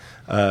that.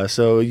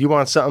 So you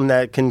want something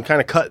that can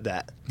kind of cut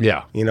that.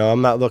 Yeah.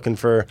 I'm not looking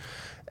for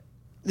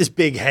this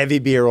big heavy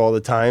beer all the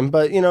time,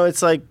 but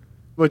it's like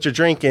what you're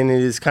drinking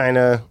is kind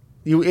of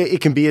it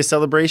can be a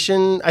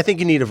celebration. I think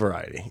you need a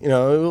variety.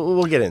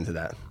 We'll get into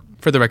that.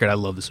 For the record, I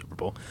love the Super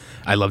Bowl.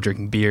 I love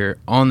drinking beer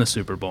on the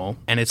Super Bowl,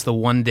 and it's the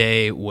one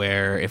day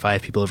where if I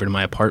have people over to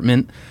my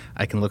apartment,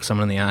 I can look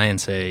someone in the eye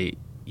and say,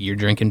 "You're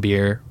drinking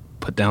beer,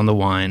 put down the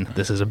wine.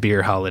 This is a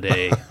beer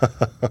holiday."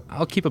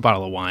 I'll keep a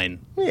bottle of wine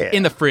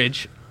in the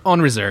fridge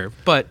on reserve,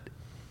 but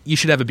you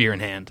should have a beer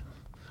in hand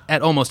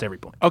at almost every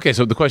point. Okay,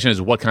 so the question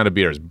is, what kind of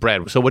beers?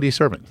 Brad, so what are you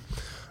serving?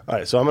 All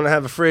right, so I'm going to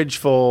have a fridge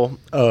full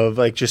of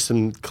like just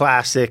some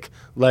classic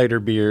lighter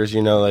beers,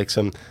 like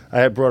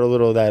I brought a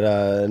little of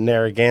that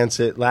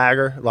Narragansett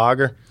lager.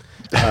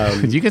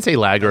 You can say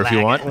lager if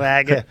you want.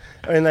 Lager.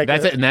 And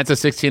that's a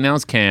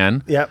 16-ounce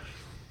can. Yep.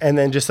 And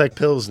then just like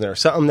Pilsner,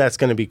 something that's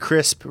going to be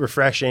crisp,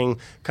 refreshing,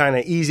 kind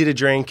of easy to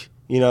drink,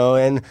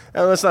 and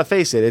let's not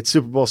face it, it's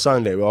Super Bowl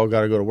Sunday. We all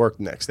got to go to work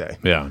the next day.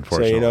 Yeah,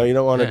 unfortunately. So, you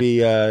don't want to be,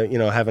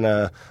 having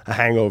a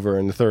hangover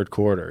in the third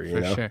quarter,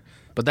 For sure.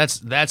 But that's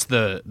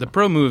the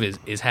pro move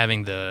is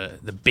having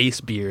the base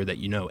beer that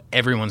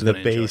everyone's going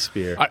to enjoy. The base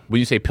beer. When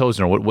you say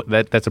Pilsner,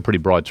 that's a pretty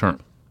broad term.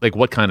 Like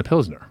what kind of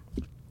Pilsner?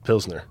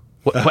 Pilsner.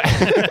 What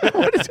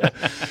is that?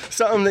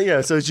 Something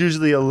that, so it's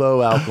usually a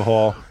low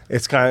alcohol.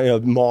 It's kind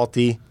of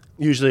malty.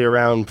 Usually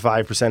around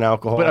 5%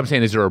 alcohol. But I'm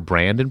saying, is there a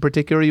brand in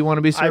particular you want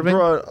to be serving?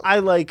 I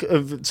like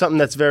something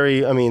that's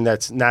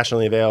that's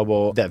nationally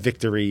available, that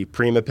Victory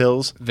Prima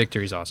Pils.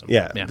 Victory's awesome.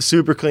 Yeah.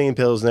 Super clean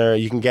Pilsner.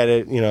 You can get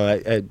it,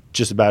 at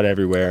just about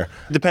everywhere.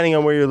 Depending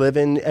on where you're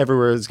living,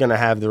 everywhere is going to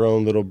have their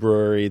own little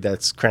brewery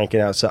that's cranking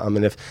out something.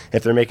 And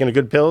if they're making a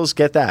good Pils,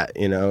 get that.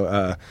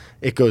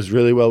 It goes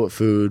really well with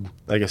food.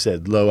 Like I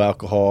said, low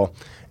alcohol,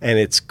 and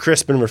it's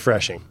crisp and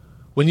refreshing.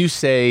 When you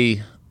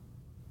say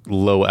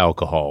low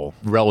alcohol,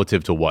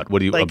 relative to what? What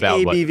do you like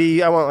about ABV?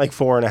 what? I want like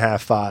 4.5,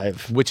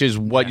 5, which is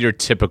what your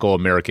typical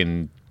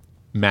American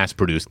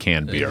mass-produced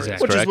canned beer is, which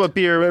correct? is what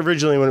beer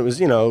originally, when it was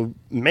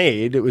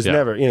made, it was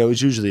never it was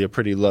usually a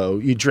pretty low.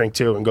 You drink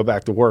two and go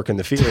back to work in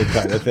the field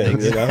kind of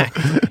thing,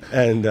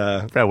 And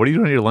Brad, what are you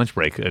doing on your lunch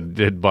break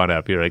at Bon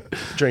App? You're like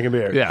drinking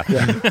beer.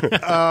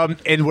 Yeah.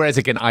 And whereas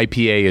like an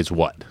IPA is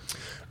what?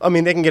 I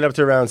mean, they can get up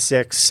to around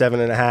 6,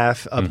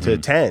 7.5, up to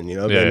 10.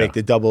 They make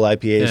the double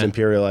IPAs,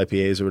 Imperial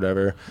IPAs, or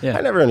whatever. Yeah.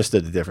 I never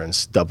understood the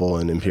difference, double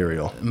and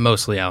Imperial.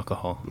 Mostly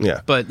alcohol. Yeah.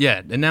 But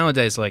and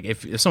nowadays, like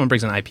if someone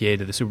brings an IPA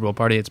to the Super Bowl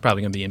party, it's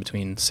probably going to be in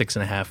between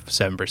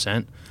 6.5%,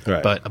 7%.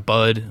 Right. But a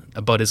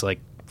Bud is like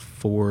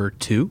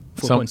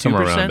 4.2%,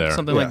 somewhere around there.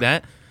 Something like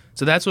that.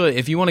 So that's what,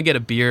 if you want to get a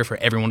beer for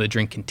everyone to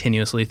drink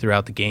continuously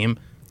throughout the game,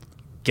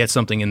 get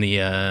something in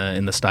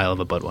the style of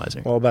a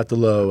Budweiser. All about the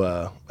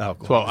low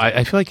alcohol. Well,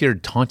 I feel like you're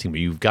taunting me.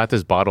 You've got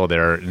this bottle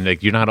there, and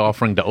like you're not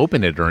offering to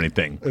open it or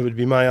anything. It would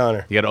be my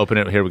honor. You got to open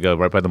it. Here we go,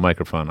 right by the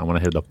microphone. I want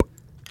to hear the.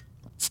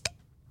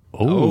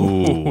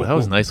 Oh, that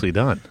was nicely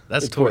done.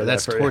 That's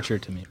torture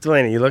to me.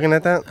 Delaney, you looking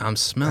at that? I'm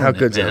smelling How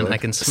good's it, man. it look? I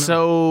can smell.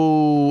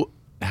 So,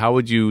 how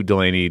would you,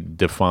 Delaney,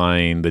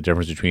 define the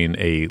difference between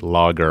a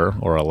lager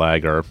or a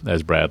lager,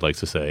 as Brad likes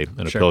to say,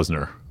 and a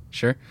Pilsner?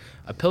 Sure.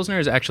 A Pilsner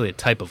is actually a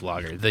type of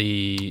lager.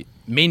 The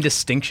main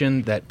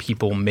distinction that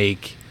people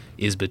make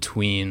is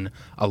between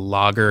a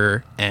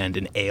lager and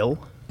an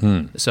ale.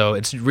 So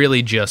it's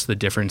really just the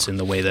difference in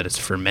the way that it's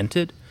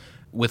fermented.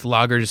 With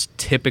lagers,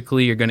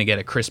 typically you're going to get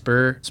a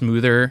crisper,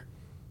 smoother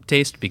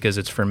taste because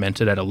it's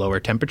fermented at a lower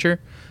temperature,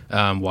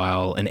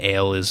 while an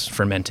ale is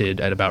fermented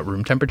at about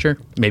room temperature,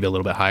 maybe a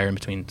little bit higher, in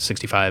between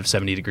 65,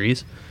 70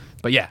 degrees.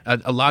 But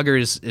a lager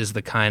is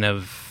the kind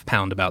of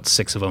pound about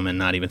 6 of them and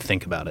not even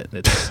think about it.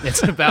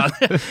 It's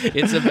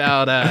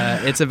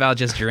about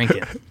just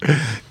drinking.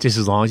 Just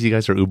as long as you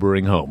guys are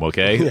Ubering home,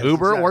 okay? Yes,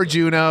 Uber exactly. or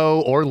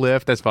Juno or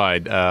Lyft, that's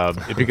fine.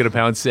 If you're going to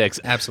pound 6,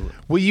 Absolutely.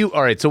 Will you?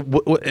 All right. So,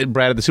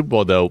 Brad, at the Super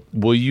Bowl though,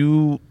 will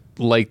you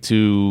like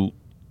to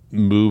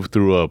move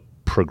through a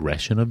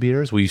progression of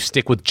beers? Will you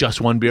stick with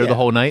just one beer the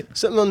whole night?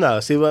 No.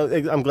 See, well,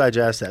 I'm glad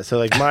you asked that. So,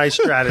 like, my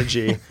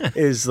strategy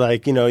is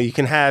like, you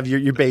can have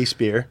your base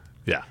beer.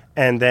 Yeah.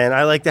 And then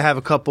I like to have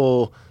a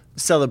couple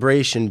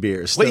celebration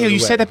beers. Wait, you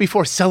said that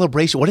before.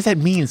 Celebration. What does that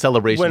mean?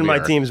 Celebration. When beer? my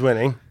team's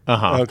winning.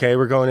 Okay,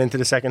 we're going into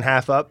the second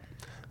half up.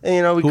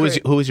 And,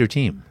 who is your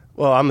team?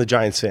 Well, I'm the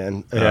Giants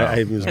fan.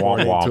 I was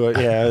born into it.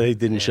 Yeah, they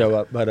didn't show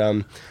up, but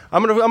I'm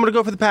gonna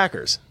go for the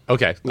Packers.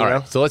 Okay, all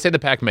right. So let's say the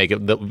Pack make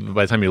it.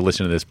 By the time you're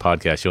listening to this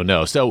podcast, you'll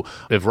know. So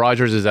if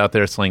Rodgers is out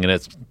there slinging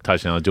it,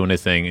 touchdown, doing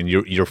his thing, and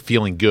you're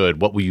feeling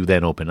good, what will you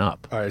then open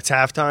up? All right, it's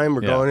halftime.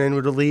 We're going in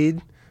with a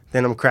lead.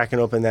 Then I'm cracking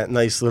open that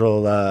nice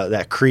little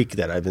that Creek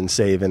that I've been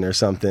saving or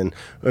something,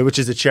 which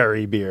is a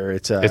cherry beer.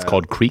 It's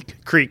called Creek.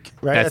 Creek,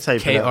 right? That's how you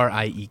pronounce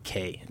it.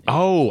 KRIEK.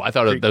 Oh, I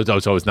thought it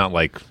was not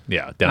like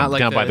down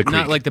by the creek,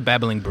 not like the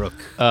Babbling Brook.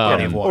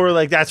 Body of water. Or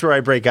like that's where I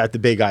break out the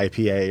big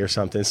IPA or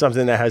something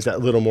that has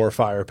that little more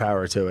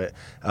firepower to it,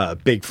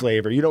 big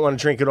flavor. You don't want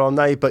to drink it all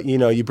night, but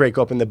you break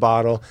open the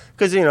bottle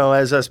because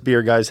as us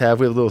beer guys have,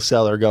 we have a little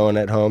cellar going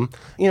at home.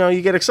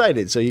 You get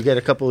excited, so you get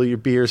a couple of your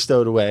beers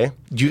stowed away.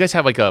 Do you guys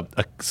have like a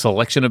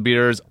selection of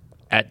beers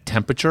at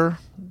temperature,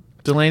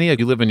 Delaney?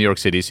 You live in New York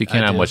City, so you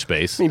can't have much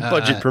space. I mean,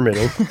 budget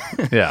permitting.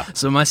 Yeah.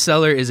 So my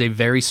cellar is a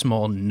very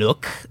small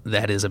nook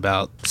that is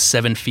about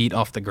 7 feet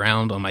off the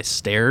ground on my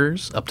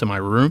stairs up to my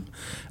room.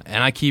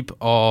 And I keep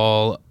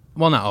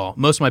not all,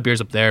 most of my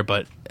beers up there,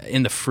 but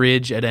in the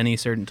fridge at any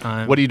certain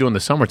time. What do you do in the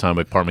summertime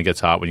when the apartment gets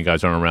hot when you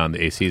guys aren't around,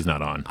 the AC's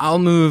not on? I'll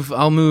move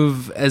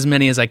as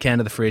many as I can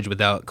to the fridge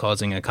without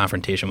causing a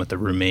confrontation with the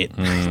roommate.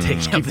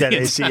 Keep that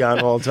AC on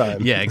all the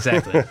time. Yeah,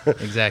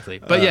 exactly.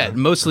 But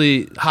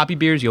mostly hoppy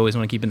beers you always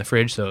want to keep in the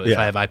fridge. So if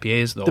I have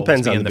IPAs, they'll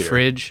always be in the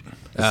fridge.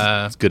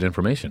 That's good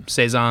information.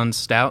 Saisons,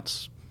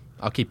 stouts,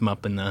 I'll keep them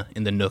up in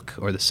the nook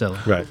or the cellar.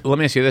 Right. Let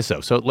me ask you this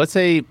though. So let's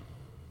say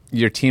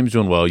your team's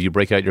doing well, you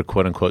break out your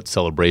quote unquote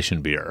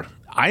celebration beer.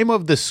 I'm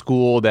of the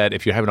school that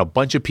if you're having a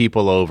bunch of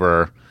people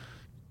over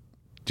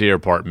to your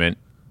apartment,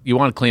 you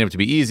want to clean up to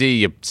be easy.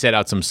 You set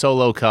out some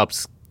solo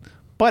cups.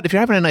 But if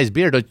you're having a nice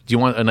beer, do you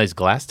want a nice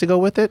glass to go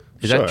with it?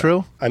 Is that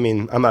true? I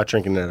mean, I'm not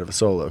drinking it out of a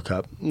solo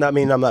cup. I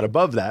mean, I'm not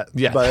above that.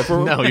 Yeah. But if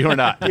we're, no, you're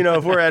not.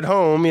 if we're at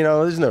home,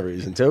 there's no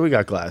reason to. We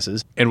got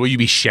glasses. And will you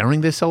be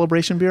sharing this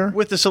celebration beer?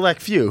 With the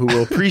select few who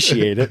will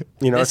appreciate it.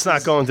 It's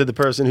not going to the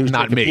person who's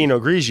not drinking me.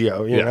 Pinot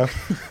Grigio, you know?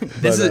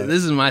 This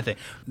is my thing.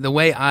 The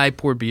way I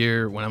pour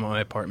beer when I'm at my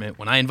apartment,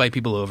 when I invite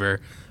people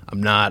over,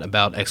 I'm not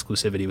about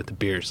exclusivity with the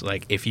beers.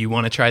 Like, if you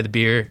want to try the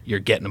beer, you're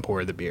getting a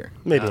pour of the beer.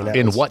 Maybe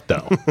in what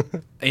though?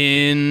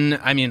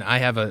 I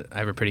have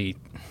a pretty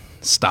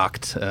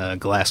stocked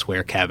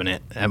glassware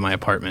cabinet at my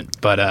apartment,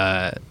 but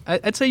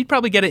I'd say you'd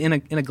probably get it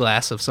in a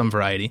glass of some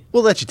variety.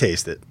 We'll let you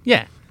taste it.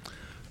 Yeah.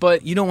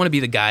 But you don't want to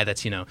be the guy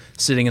that's,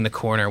 sitting in the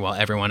corner while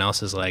everyone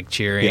else is like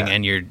cheering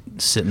and you're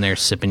sitting there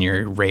sipping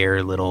your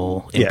rare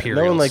little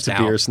imperial no one likes stout.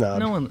 a beer snob.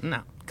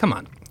 No, come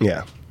on.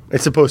 Yeah.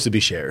 It's supposed to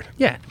be shared.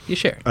 Yeah, you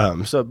share.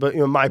 But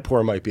my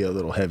pour might be a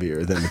little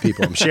heavier than the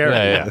people I'm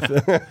sharing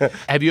with.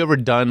 Have you ever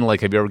gotten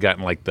like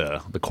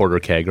the quarter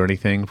keg or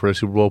anything for a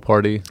Super Bowl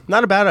party?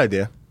 Not a bad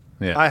idea.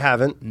 Yeah. I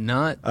haven't.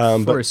 Not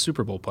for a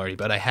Super Bowl party,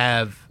 but I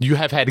have. You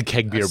have had a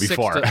keg beer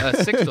before. A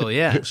sixtel,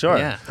 yeah. Sure.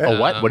 Yeah. A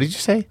what? What did you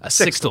say? A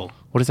sixtel.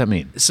 What does that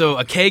mean? So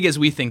a keg as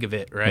we think of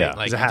it, right? Yeah.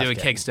 Like It's a you half do a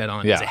keg. keg stand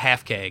on, Yeah. it's a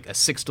half keg. A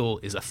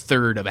sixtel is a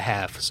third of a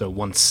half, so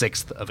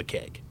 1/6 of a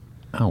keg.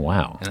 Oh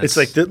wow. And It's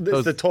like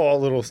the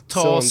tall little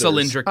tall cylinders.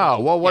 cylindrical. Oh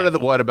well,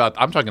 what about?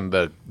 I'm talking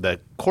the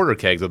quarter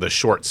kegs or the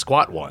short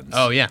squat ones.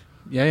 Oh yeah.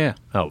 Yeah.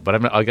 Oh,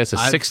 but I guess a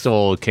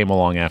sixtel came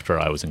along after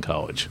I was in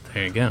college.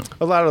 There you go.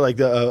 A lot of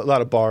a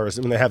lot of bars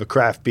when they have a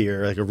craft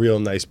beer, like a real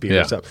nice beer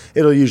Yeah. or something,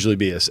 it'll usually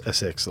be a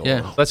sixtel.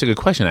 Yeah. That's a good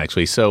question,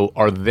 actually. So,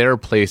 are there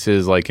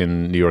places like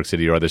in New York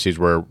City or other cities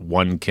where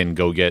one can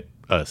go get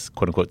a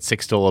quote unquote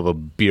sixtel of a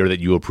beer that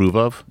you approve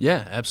of?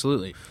 Yeah,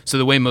 absolutely. So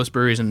the way most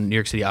breweries in New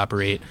York City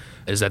operate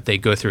is that they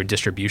go through a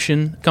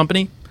distribution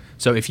company.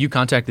 So if you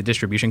contact the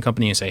distribution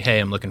company and say, "Hey,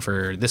 I'm looking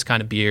for this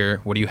kind of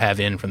beer. What do you have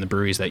in from the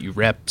breweries that you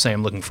rep?" Say,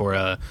 "I'm looking for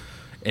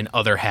an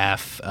other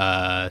half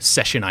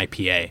session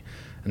IPA,"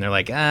 and they're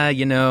like,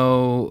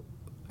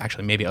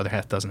 actually, maybe Other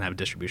Half doesn't have a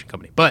distribution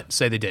company, but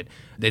say they did.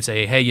 They'd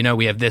say, "Hey,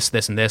 we have this,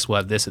 this, and this. We'll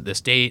have this at this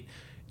date.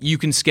 You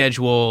can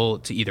schedule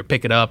to either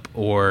pick it up,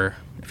 or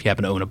if you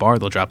happen to own a bar,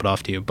 they'll drop it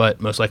off to you.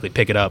 But most likely,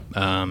 pick it up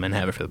and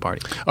have it for the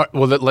party." All right,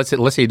 well, let's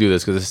say you do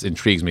this because this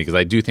intrigues me because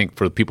I do think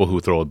for people who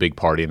throw a big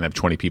party and have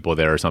 20 people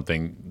there or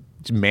something,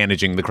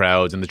 managing the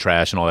crowds and the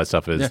trash and all that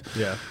stuff is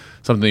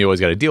something you always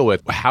got to deal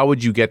with. How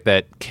would you get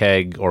that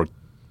keg or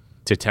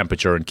to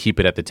temperature and keep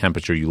it at the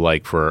temperature you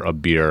like for a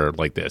beer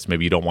like this?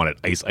 Maybe you don't want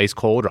it ice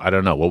cold, or I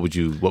don't know. What would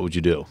you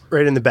do?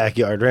 Right in the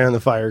backyard, right on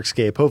the fire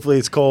escape. Hopefully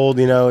it's cold.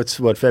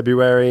 It's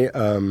February.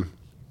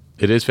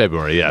 It is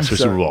February, yes, for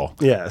Super Bowl.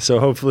 Yeah, so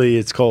hopefully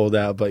it's cold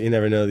out, but you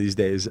never know these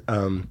days.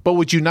 But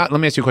would you not?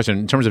 Let me ask you a question.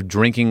 In terms of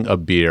drinking a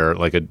beer,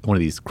 like one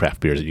of these craft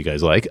beers that you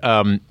guys like,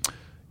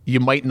 you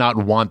might not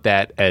want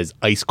that as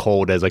ice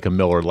cold as like a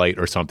Miller Lite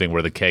or something,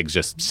 where the keg's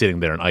just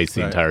sitting there in ice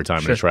the entire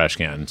time in a trash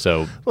can.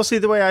 So, well, see,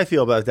 the way I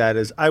feel about that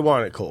is I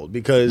want it cold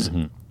because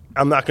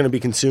I'm not going to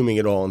be consuming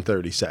it all in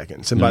 30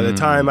 seconds. And by the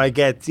time I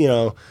get,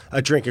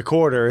 a drink a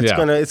quarter,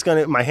 it's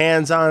gonna my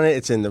hands on it,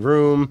 it's in the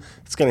room,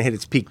 it's gonna hit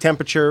its peak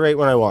temperature right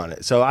when I want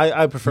it. So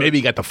I prefer maybe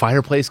you got the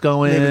fireplace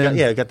going.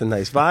 got the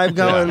nice vibe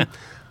going.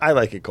 I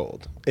like it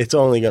cold. It's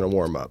only gonna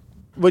warm up.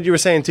 What you were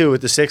saying too with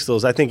the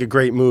sixtels, I think a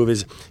great move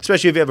is,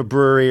 especially if you have a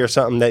brewery or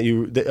something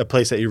a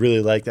place that you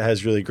really like that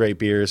has really great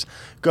beers,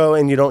 go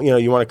and you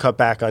want to cut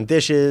back on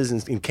dishes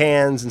and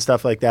cans and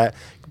stuff like that.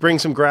 Bring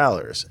some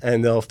growlers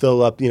and they'll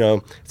fill up.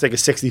 It's like a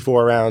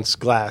 64-ounce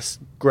glass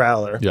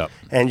growler,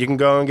 and you can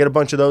go and get a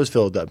bunch of those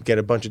filled up. Get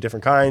a bunch of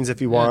different kinds if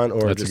you want,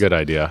 or that's a good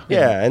idea.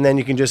 Yeah, and then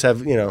you can just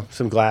have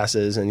some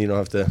glasses, and you don't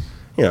have to.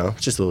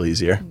 It's just a little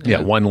easier. Yeah,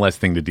 one less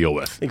thing to deal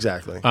with.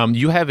 Exactly.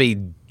 You have a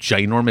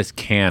ginormous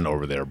can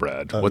over there,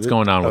 Brad. What's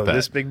going on with that?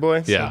 This big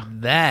boy? Yeah. So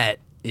that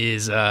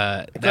is Go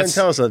ahead and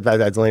tell us about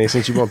that, Delaney,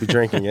 since you won't be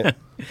drinking it.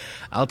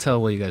 I'll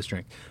tell what you guys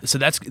drink. So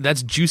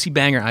that's Juicy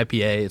Banger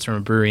IPA. It's from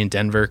a brewery in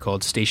Denver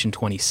called Station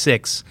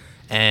 26,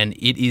 and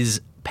it is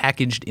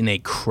packaged in a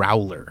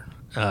crowler,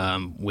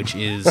 which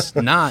is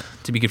not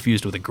to be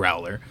confused with a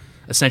growler.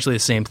 Essentially the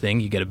same thing.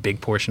 You get a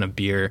big portion of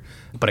beer,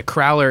 but a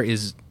crowler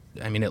is...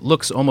 it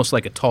looks almost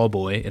like a tall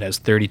boy. It has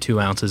 32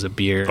 ounces of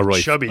beer. A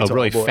really Chubby fat tall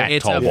boy.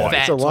 tall boy.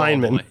 It's a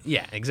lineman. Boy.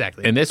 Yeah,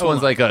 exactly. And this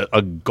one's like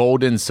a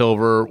gold and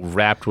silver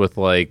wrapped with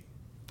like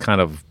kind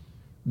of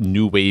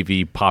new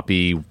wavy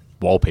poppy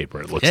wallpaper,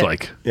 it looks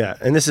like. Yeah,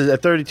 and this is a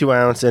 32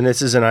 ounce, and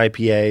this is an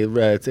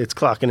IPA. It's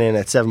clocking in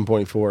at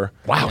 7.4.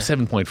 Wow,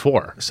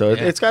 7.4. So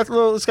it's got a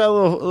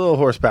little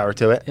horsepower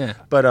to it. Yeah.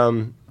 But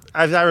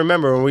as I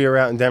remember when we were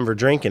out in Denver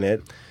drinking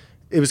it,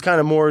 it was kind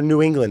of more New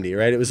Englandy,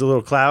 right? It was a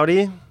little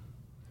cloudy.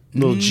 A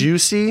little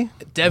juicy.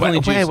 Definitely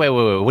juicy. Wait.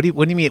 What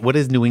do you mean? What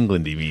does New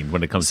Englandy mean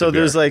when it comes to beer? So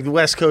there's like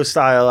West Coast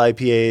style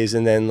IPAs,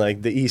 and then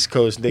like the East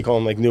Coast, they call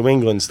them like New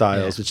England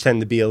styles, which tend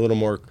to be a little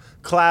more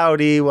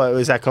cloudy. What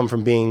does that come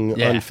from, being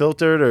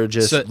unfiltered or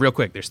just? So real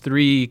quick, there's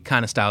three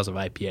kind of styles of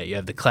IPA. You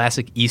have the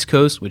classic East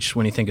Coast, which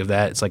when you think of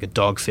that, it's like a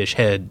Dogfish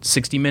Head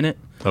 60-minute.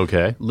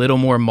 Okay. Little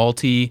more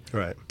malty.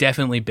 Right.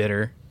 Definitely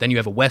bitter. Then you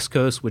have a West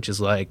Coast, which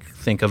is like,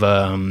 think of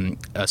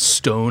a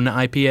Stone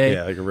IPA.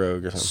 Yeah, like a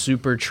Rogue or something.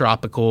 Super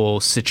tropical,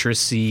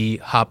 citrusy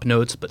hop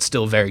notes, but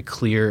still very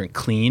clear and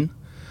clean.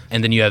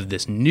 And then you have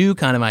this new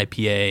kind of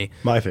IPA.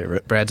 My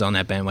favorite. Brad's on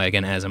that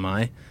bandwagon, as am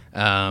I.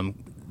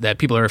 That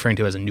people are referring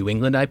to as a New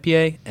England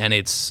IPA, and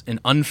it's an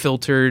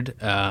unfiltered,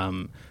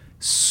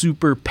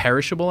 super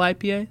perishable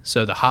IPA.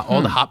 So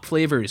all the hop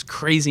flavor is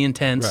crazy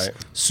intense,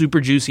 super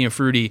juicy and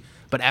fruity.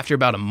 But after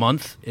about a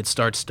month, it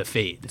starts to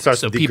fade.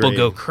 So people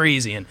go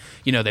crazy, and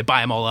they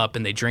buy them all up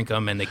and they drink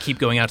them, and they keep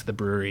going out to the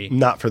brewery.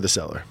 Not for the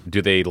cellar.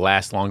 Do they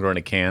last longer in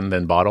a can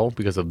than bottle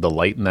because of the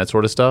light and that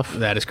sort of stuff?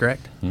 That is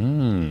correct. How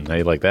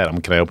you like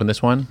that? Can I open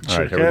this one? All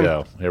right, here we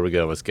go. Here we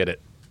go. Let's get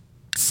it.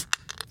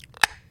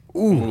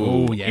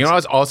 Ooh, yes. You know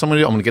what else I'm going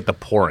to do? I'm going to get the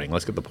pouring.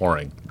 Let's get the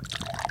pouring.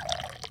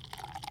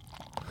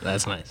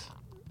 That's nice.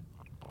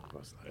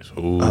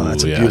 Ooh,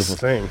 that's a beautiful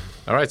thing.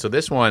 All right, so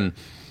this one,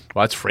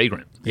 well, it's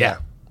fragrant. Yeah.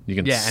 You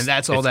can and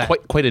that's all that.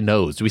 Quite a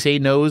nose. Do we say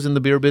nose in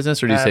the beer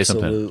business, or do you say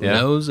something? Yeah?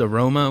 Nose,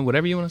 aroma,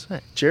 whatever you want to say.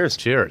 Cheers.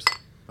 Cheers.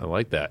 I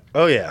like that.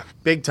 Oh yeah,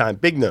 big time,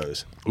 big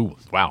nose. Ooh,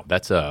 wow,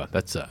 that's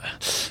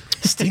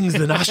stings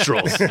the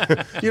nostrils.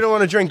 You don't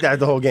want to drink that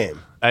the whole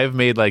game. I've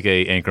made like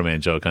a Anchorman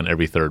joke on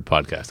every third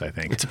podcast. I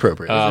think it's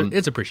appropriate.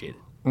 It's appreciated.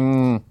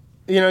 You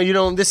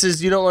don't want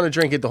to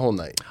drink it the whole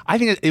night. I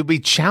think it would be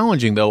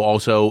challenging though.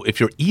 Also,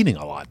 if you're eating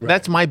a lot,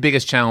 that's my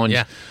biggest challenge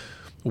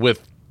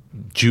with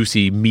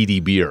juicy,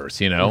 meaty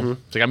beers,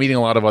 It's like I'm eating a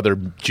lot of other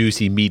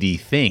juicy, meaty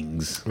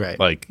things. Right.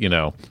 Like,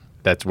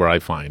 that's where I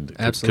find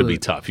it could be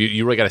tough.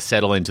 You really got to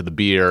settle into the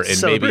beer. And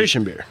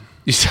celebration beer.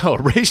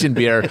 Celebration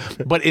beer,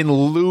 but in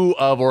lieu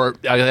of, or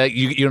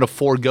you're going to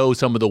forego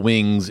some of the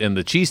wings and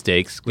the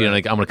cheesesteaks,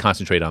 I'm going to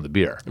concentrate on the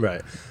beer.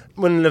 Right.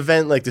 When an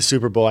event like the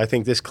Super Bowl, I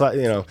think this,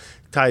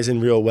 ties in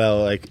real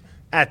well, like,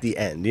 at the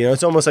end,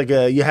 it's almost like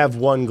you have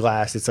one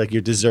glass. It's like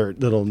your dessert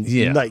little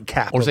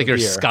nightcap. Or it's like your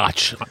beer.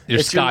 Scotch. Your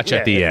scotch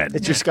at the end.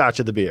 It's your scotch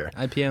of the beer.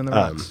 IPA on the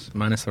rocks,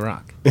 minus the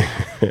rock.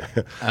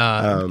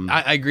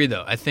 I agree,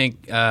 though. I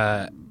think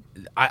I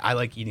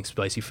like eating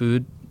spicy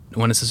food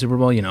when it's the Super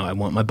Bowl. I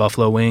want my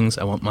buffalo wings.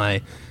 I want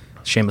my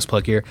shameless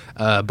plug here,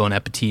 Bon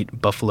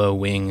Appetit buffalo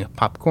wing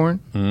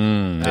popcorn.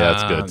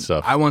 That's good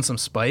stuff. I want some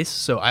spice,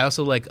 so I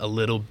also like a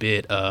little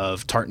bit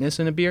of tartness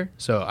in a beer.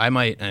 So I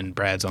might, and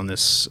Brad's on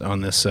this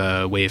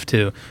wave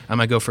too, I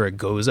might go for a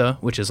Goza,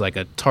 which is like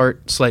a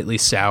tart, slightly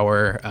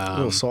sour, a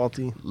little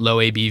salty, low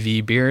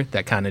ABV beer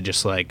that kind of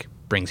just like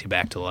brings you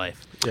back to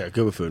life. Yeah,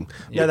 good with food.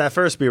 Yeah, that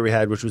first beer we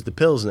had, which was the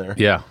Pilsner.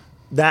 Yeah,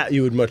 that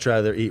you would much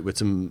rather eat with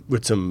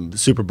some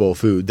Super Bowl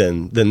food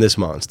than this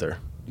monster.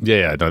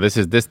 Yeah, no,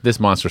 this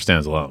monster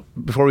stands alone.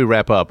 Before we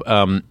wrap up,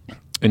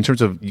 in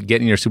terms of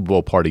getting your Super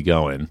Bowl party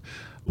going,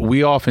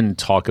 we often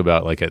talk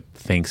about like at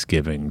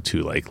Thanksgiving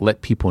to like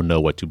let people know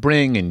what to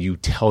bring, and you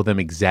tell them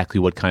exactly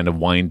what kind of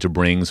wine to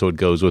bring so it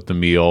goes with the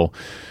meal.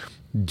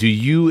 Do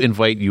you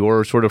invite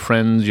your sort of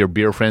friends, your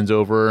beer friends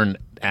over and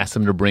ask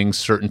them to bring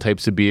certain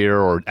types of beer,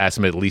 or ask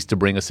them at least to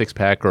bring a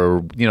 6-pack,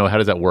 or how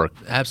does that work?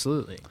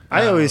 Absolutely.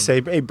 I always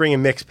say, hey, bring a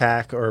mixed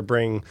pack or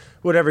bring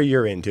whatever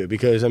you're into,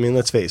 because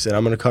let's face it,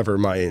 I'm going to cover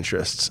my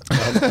interests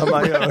on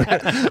my own.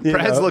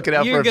 Brad's looking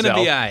out you're for himself. You're going to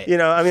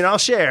be all right. I'll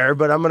share,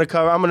 but I'm going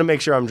to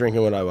make sure I'm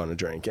drinking what I want to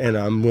drink, and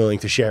I'm willing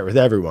to share it with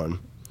everyone.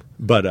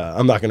 But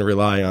I'm not going to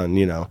rely on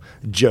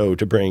Joe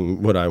to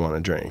bring what I want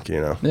to drink.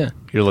 Yeah,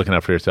 you're looking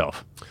out for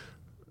yourself.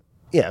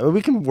 Yeah,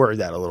 we can word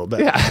that a little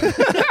bit.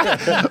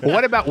 Yeah.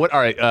 What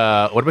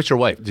about your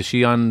wife? Is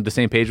she on the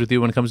same page with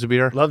you when it comes to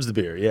beer? Loves the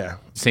beer, yeah.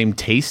 Same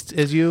taste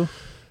as you?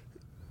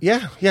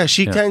 Yeah.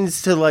 She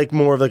tends to like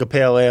more of like a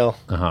pale ale.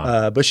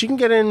 But she can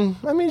get in.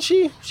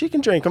 She can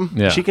drink them.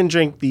 Yeah. She can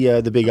drink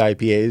the big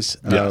IPAs.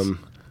 Yes.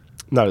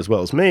 Not as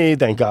well as me,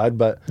 thank God.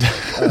 But she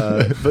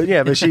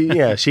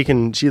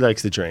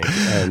likes to drink.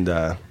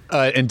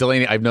 And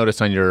Delaney, I've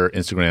noticed on your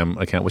Instagram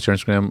account. What's your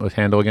Instagram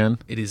handle again?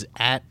 It is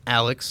at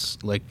Alex,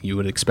 like you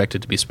would expect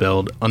it to be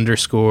spelled,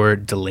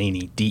 _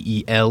 Delaney,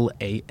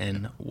 DELANY.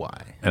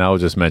 And I'll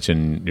just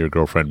mention your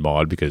girlfriend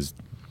Maud, because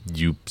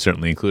you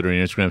certainly include her in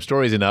your Instagram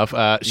stories enough.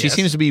 She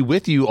seems to be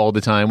with you all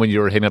the time when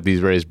you're hitting up these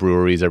various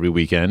breweries every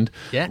weekend.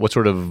 Yeah. What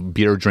sort of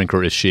beer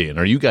drinker is she? And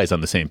are you guys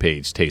on the same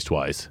page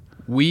taste-wise?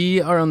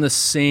 We are on the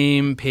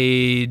same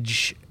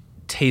page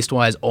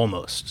taste-wise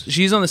almost.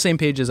 She's on the same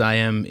page as I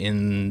am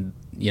in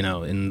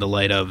the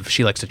light of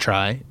she likes to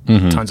try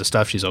tons of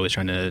stuff. She's always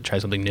trying to try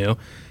something new.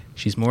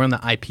 She's more on the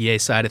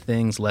IPA side of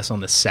things, less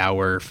on the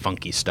sour,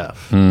 funky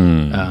stuff.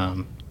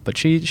 But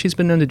she's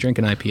been known to drink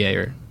an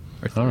IPA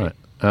or 3. All right.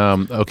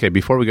 Okay,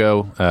 before we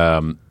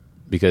go,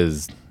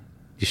 because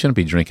you shouldn't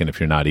be drinking if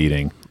you're not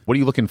eating, what are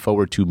you looking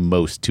forward to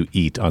most to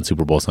eat on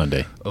Super Bowl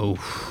Sunday? Oh,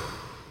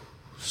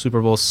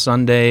 Super Bowl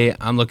Sunday,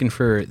 I'm looking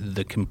for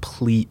the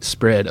complete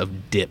spread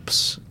of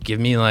dips. Give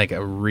me like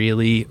a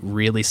really,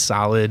 really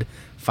solid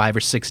 5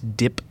 or 6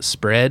 dip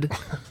spread.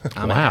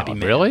 I'm a happy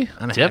man. Really?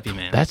 I'm a dip? happy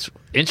man. That's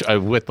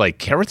with like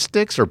carrot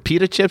sticks or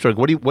pita chips, or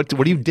what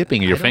are you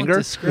dipping? Your finger? I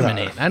don't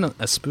discriminate.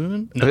 A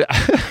spoon? No.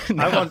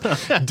 I want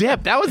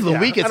dip. That was the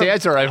weakest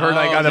answer I've heard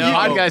on a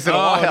podcast in a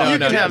while. You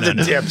can have the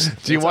dips.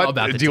 Do you want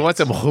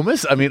some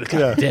hummus?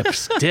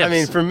 Dips.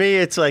 For me,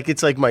 it's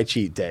like my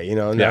cheat day.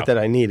 Not that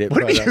I need it.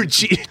 What are your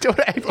cheat?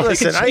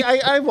 Listen,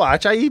 I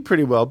watch. I eat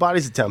pretty well.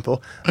 Body's a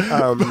temple.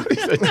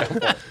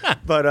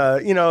 But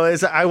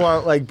I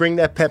want bring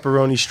that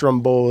pepperoni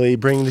stromboli,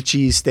 bring the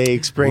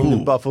cheesesteaks, bring the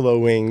buffalo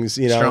wings.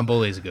 Stromboli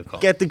always a good call.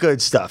 Get the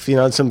good stuff,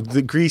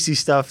 the greasy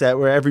stuff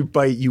where every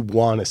bite you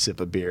want to sip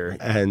a beer.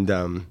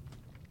 And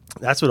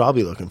that's what I'll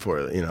be looking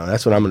for.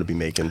 That's what I'm going to be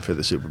making for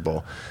the Super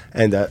Bowl.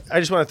 And I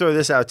just want to throw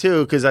this out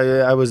too, because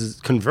I was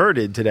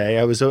converted today.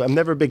 I'm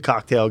never a big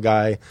cocktail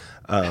guy,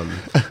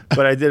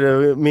 but I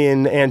did me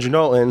and Andrew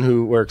Nolan,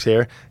 who works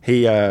here.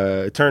 He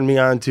turned me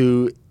on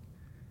to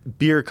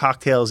beer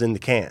cocktails in the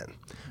can.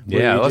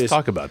 Yeah, let's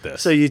talk about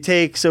this.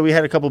 So we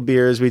had a couple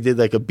beers. We did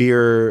like a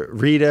beer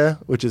Rita,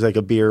 which is like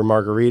a beer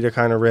margarita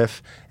kind of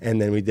riff,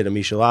 and then we did a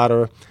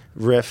Michelada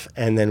riff,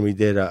 and then we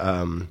did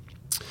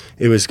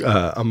it was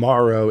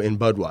Amaro in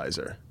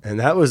Budweiser, and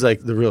that was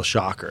like the real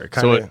shocker.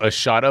 So a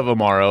shot of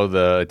Amaro,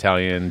 the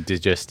Italian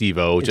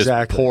Digestivo,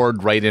 just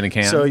poured right in a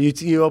can. So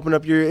you open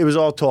up it was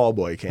all tall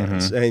boy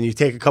cans, and you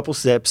take a couple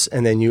sips,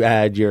 and then you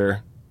add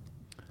your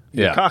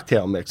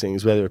cocktail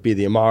mixings, whether it be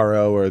the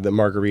Amaro or the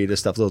margarita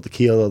stuff, a little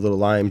tequila, a little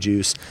lime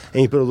juice,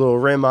 and you put a little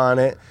rim on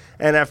it.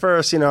 And at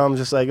first, I'm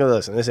just like, oh,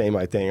 listen, this ain't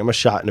my thing. I'm a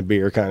shot and a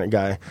beer kind of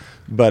guy.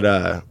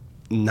 But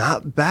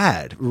not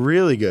bad.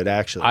 Really good,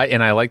 actually.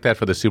 I like that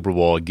for the Super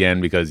Bowl,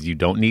 again, because you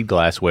don't need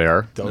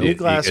glassware. Don't need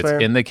glassware.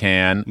 It's in the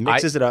can.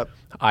 Mixes it up.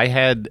 I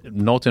had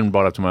Knowlton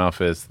brought up to my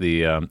office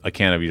a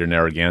can of your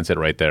Narragansett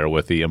right there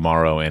with the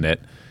Amaro in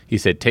it. He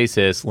said, taste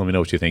this. Let me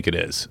know what you think it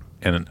is.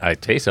 And I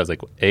tasted it. I was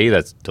like, A,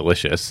 that's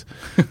delicious.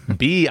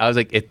 B, I was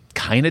like, it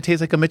kind of tastes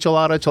like a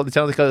Michelada. It sounds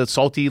like a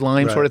salty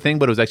lime sort of thing,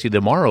 but it was actually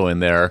the Amaro in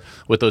there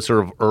with those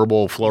sort of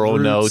herbal floral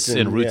notes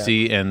and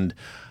rootsy. Yeah. And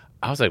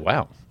I was like,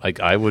 wow, like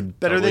I would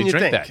better than you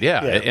drink think. That.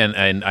 Yeah.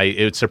 And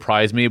it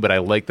surprised me, but I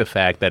like the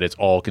fact that it's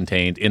all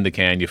contained in the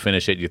can. You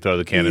finish it, you throw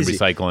the can in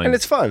recycling. And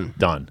it's fun.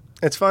 Done.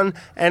 It's fun.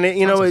 And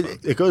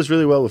it goes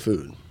really well with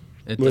food.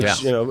 Which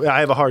I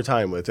have a hard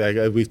time with.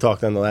 We've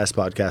talked on the last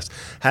podcast,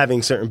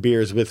 having certain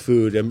beers with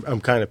food. I'm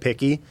kind of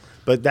picky,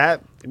 but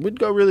that would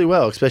go really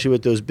well, especially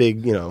with those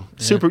big,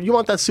 super. You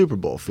want that Super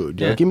Bowl food?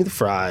 Give me the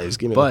fries.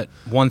 But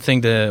one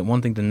thing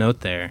to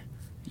note there,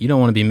 you don't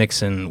want to be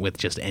mixing with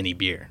just any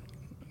beer.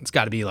 It's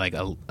got to be like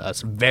a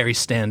very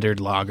standard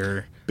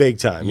lager. Big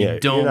time. You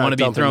don't want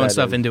to be throwing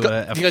stuff into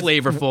a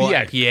flavorful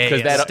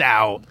IPA,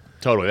 stout.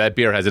 Totally, that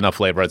beer has enough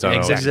flavor. It's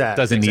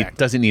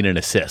doesn't need an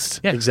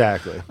assist. Yeah.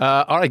 Exactly.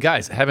 All right,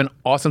 guys, have an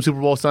awesome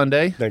Super Bowl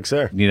Sunday. Thanks,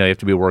 sir. You have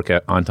to be at work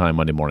on time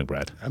Monday morning,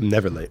 Brad. I'm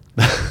never late.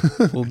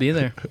 We'll be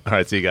there. All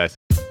right, see you guys.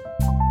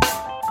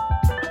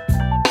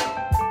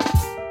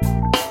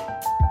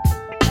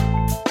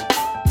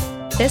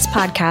 This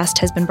podcast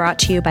has been brought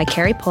to you by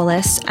Carrie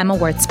Polis, Emma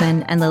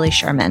Wertzman, and Lily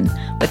Sherman,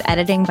 with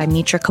editing by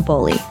Mitra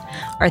Kaboli.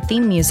 Our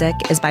theme music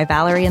is by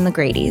Valerie and the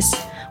Grady's.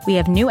 We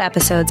have new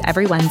episodes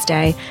every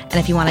Wednesday, and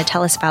if you want to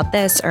tell us about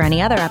this or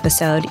any other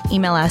episode,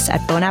 email us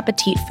at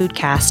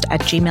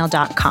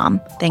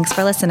bonappetitfoodcast@gmail.com. Thanks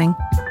for listening.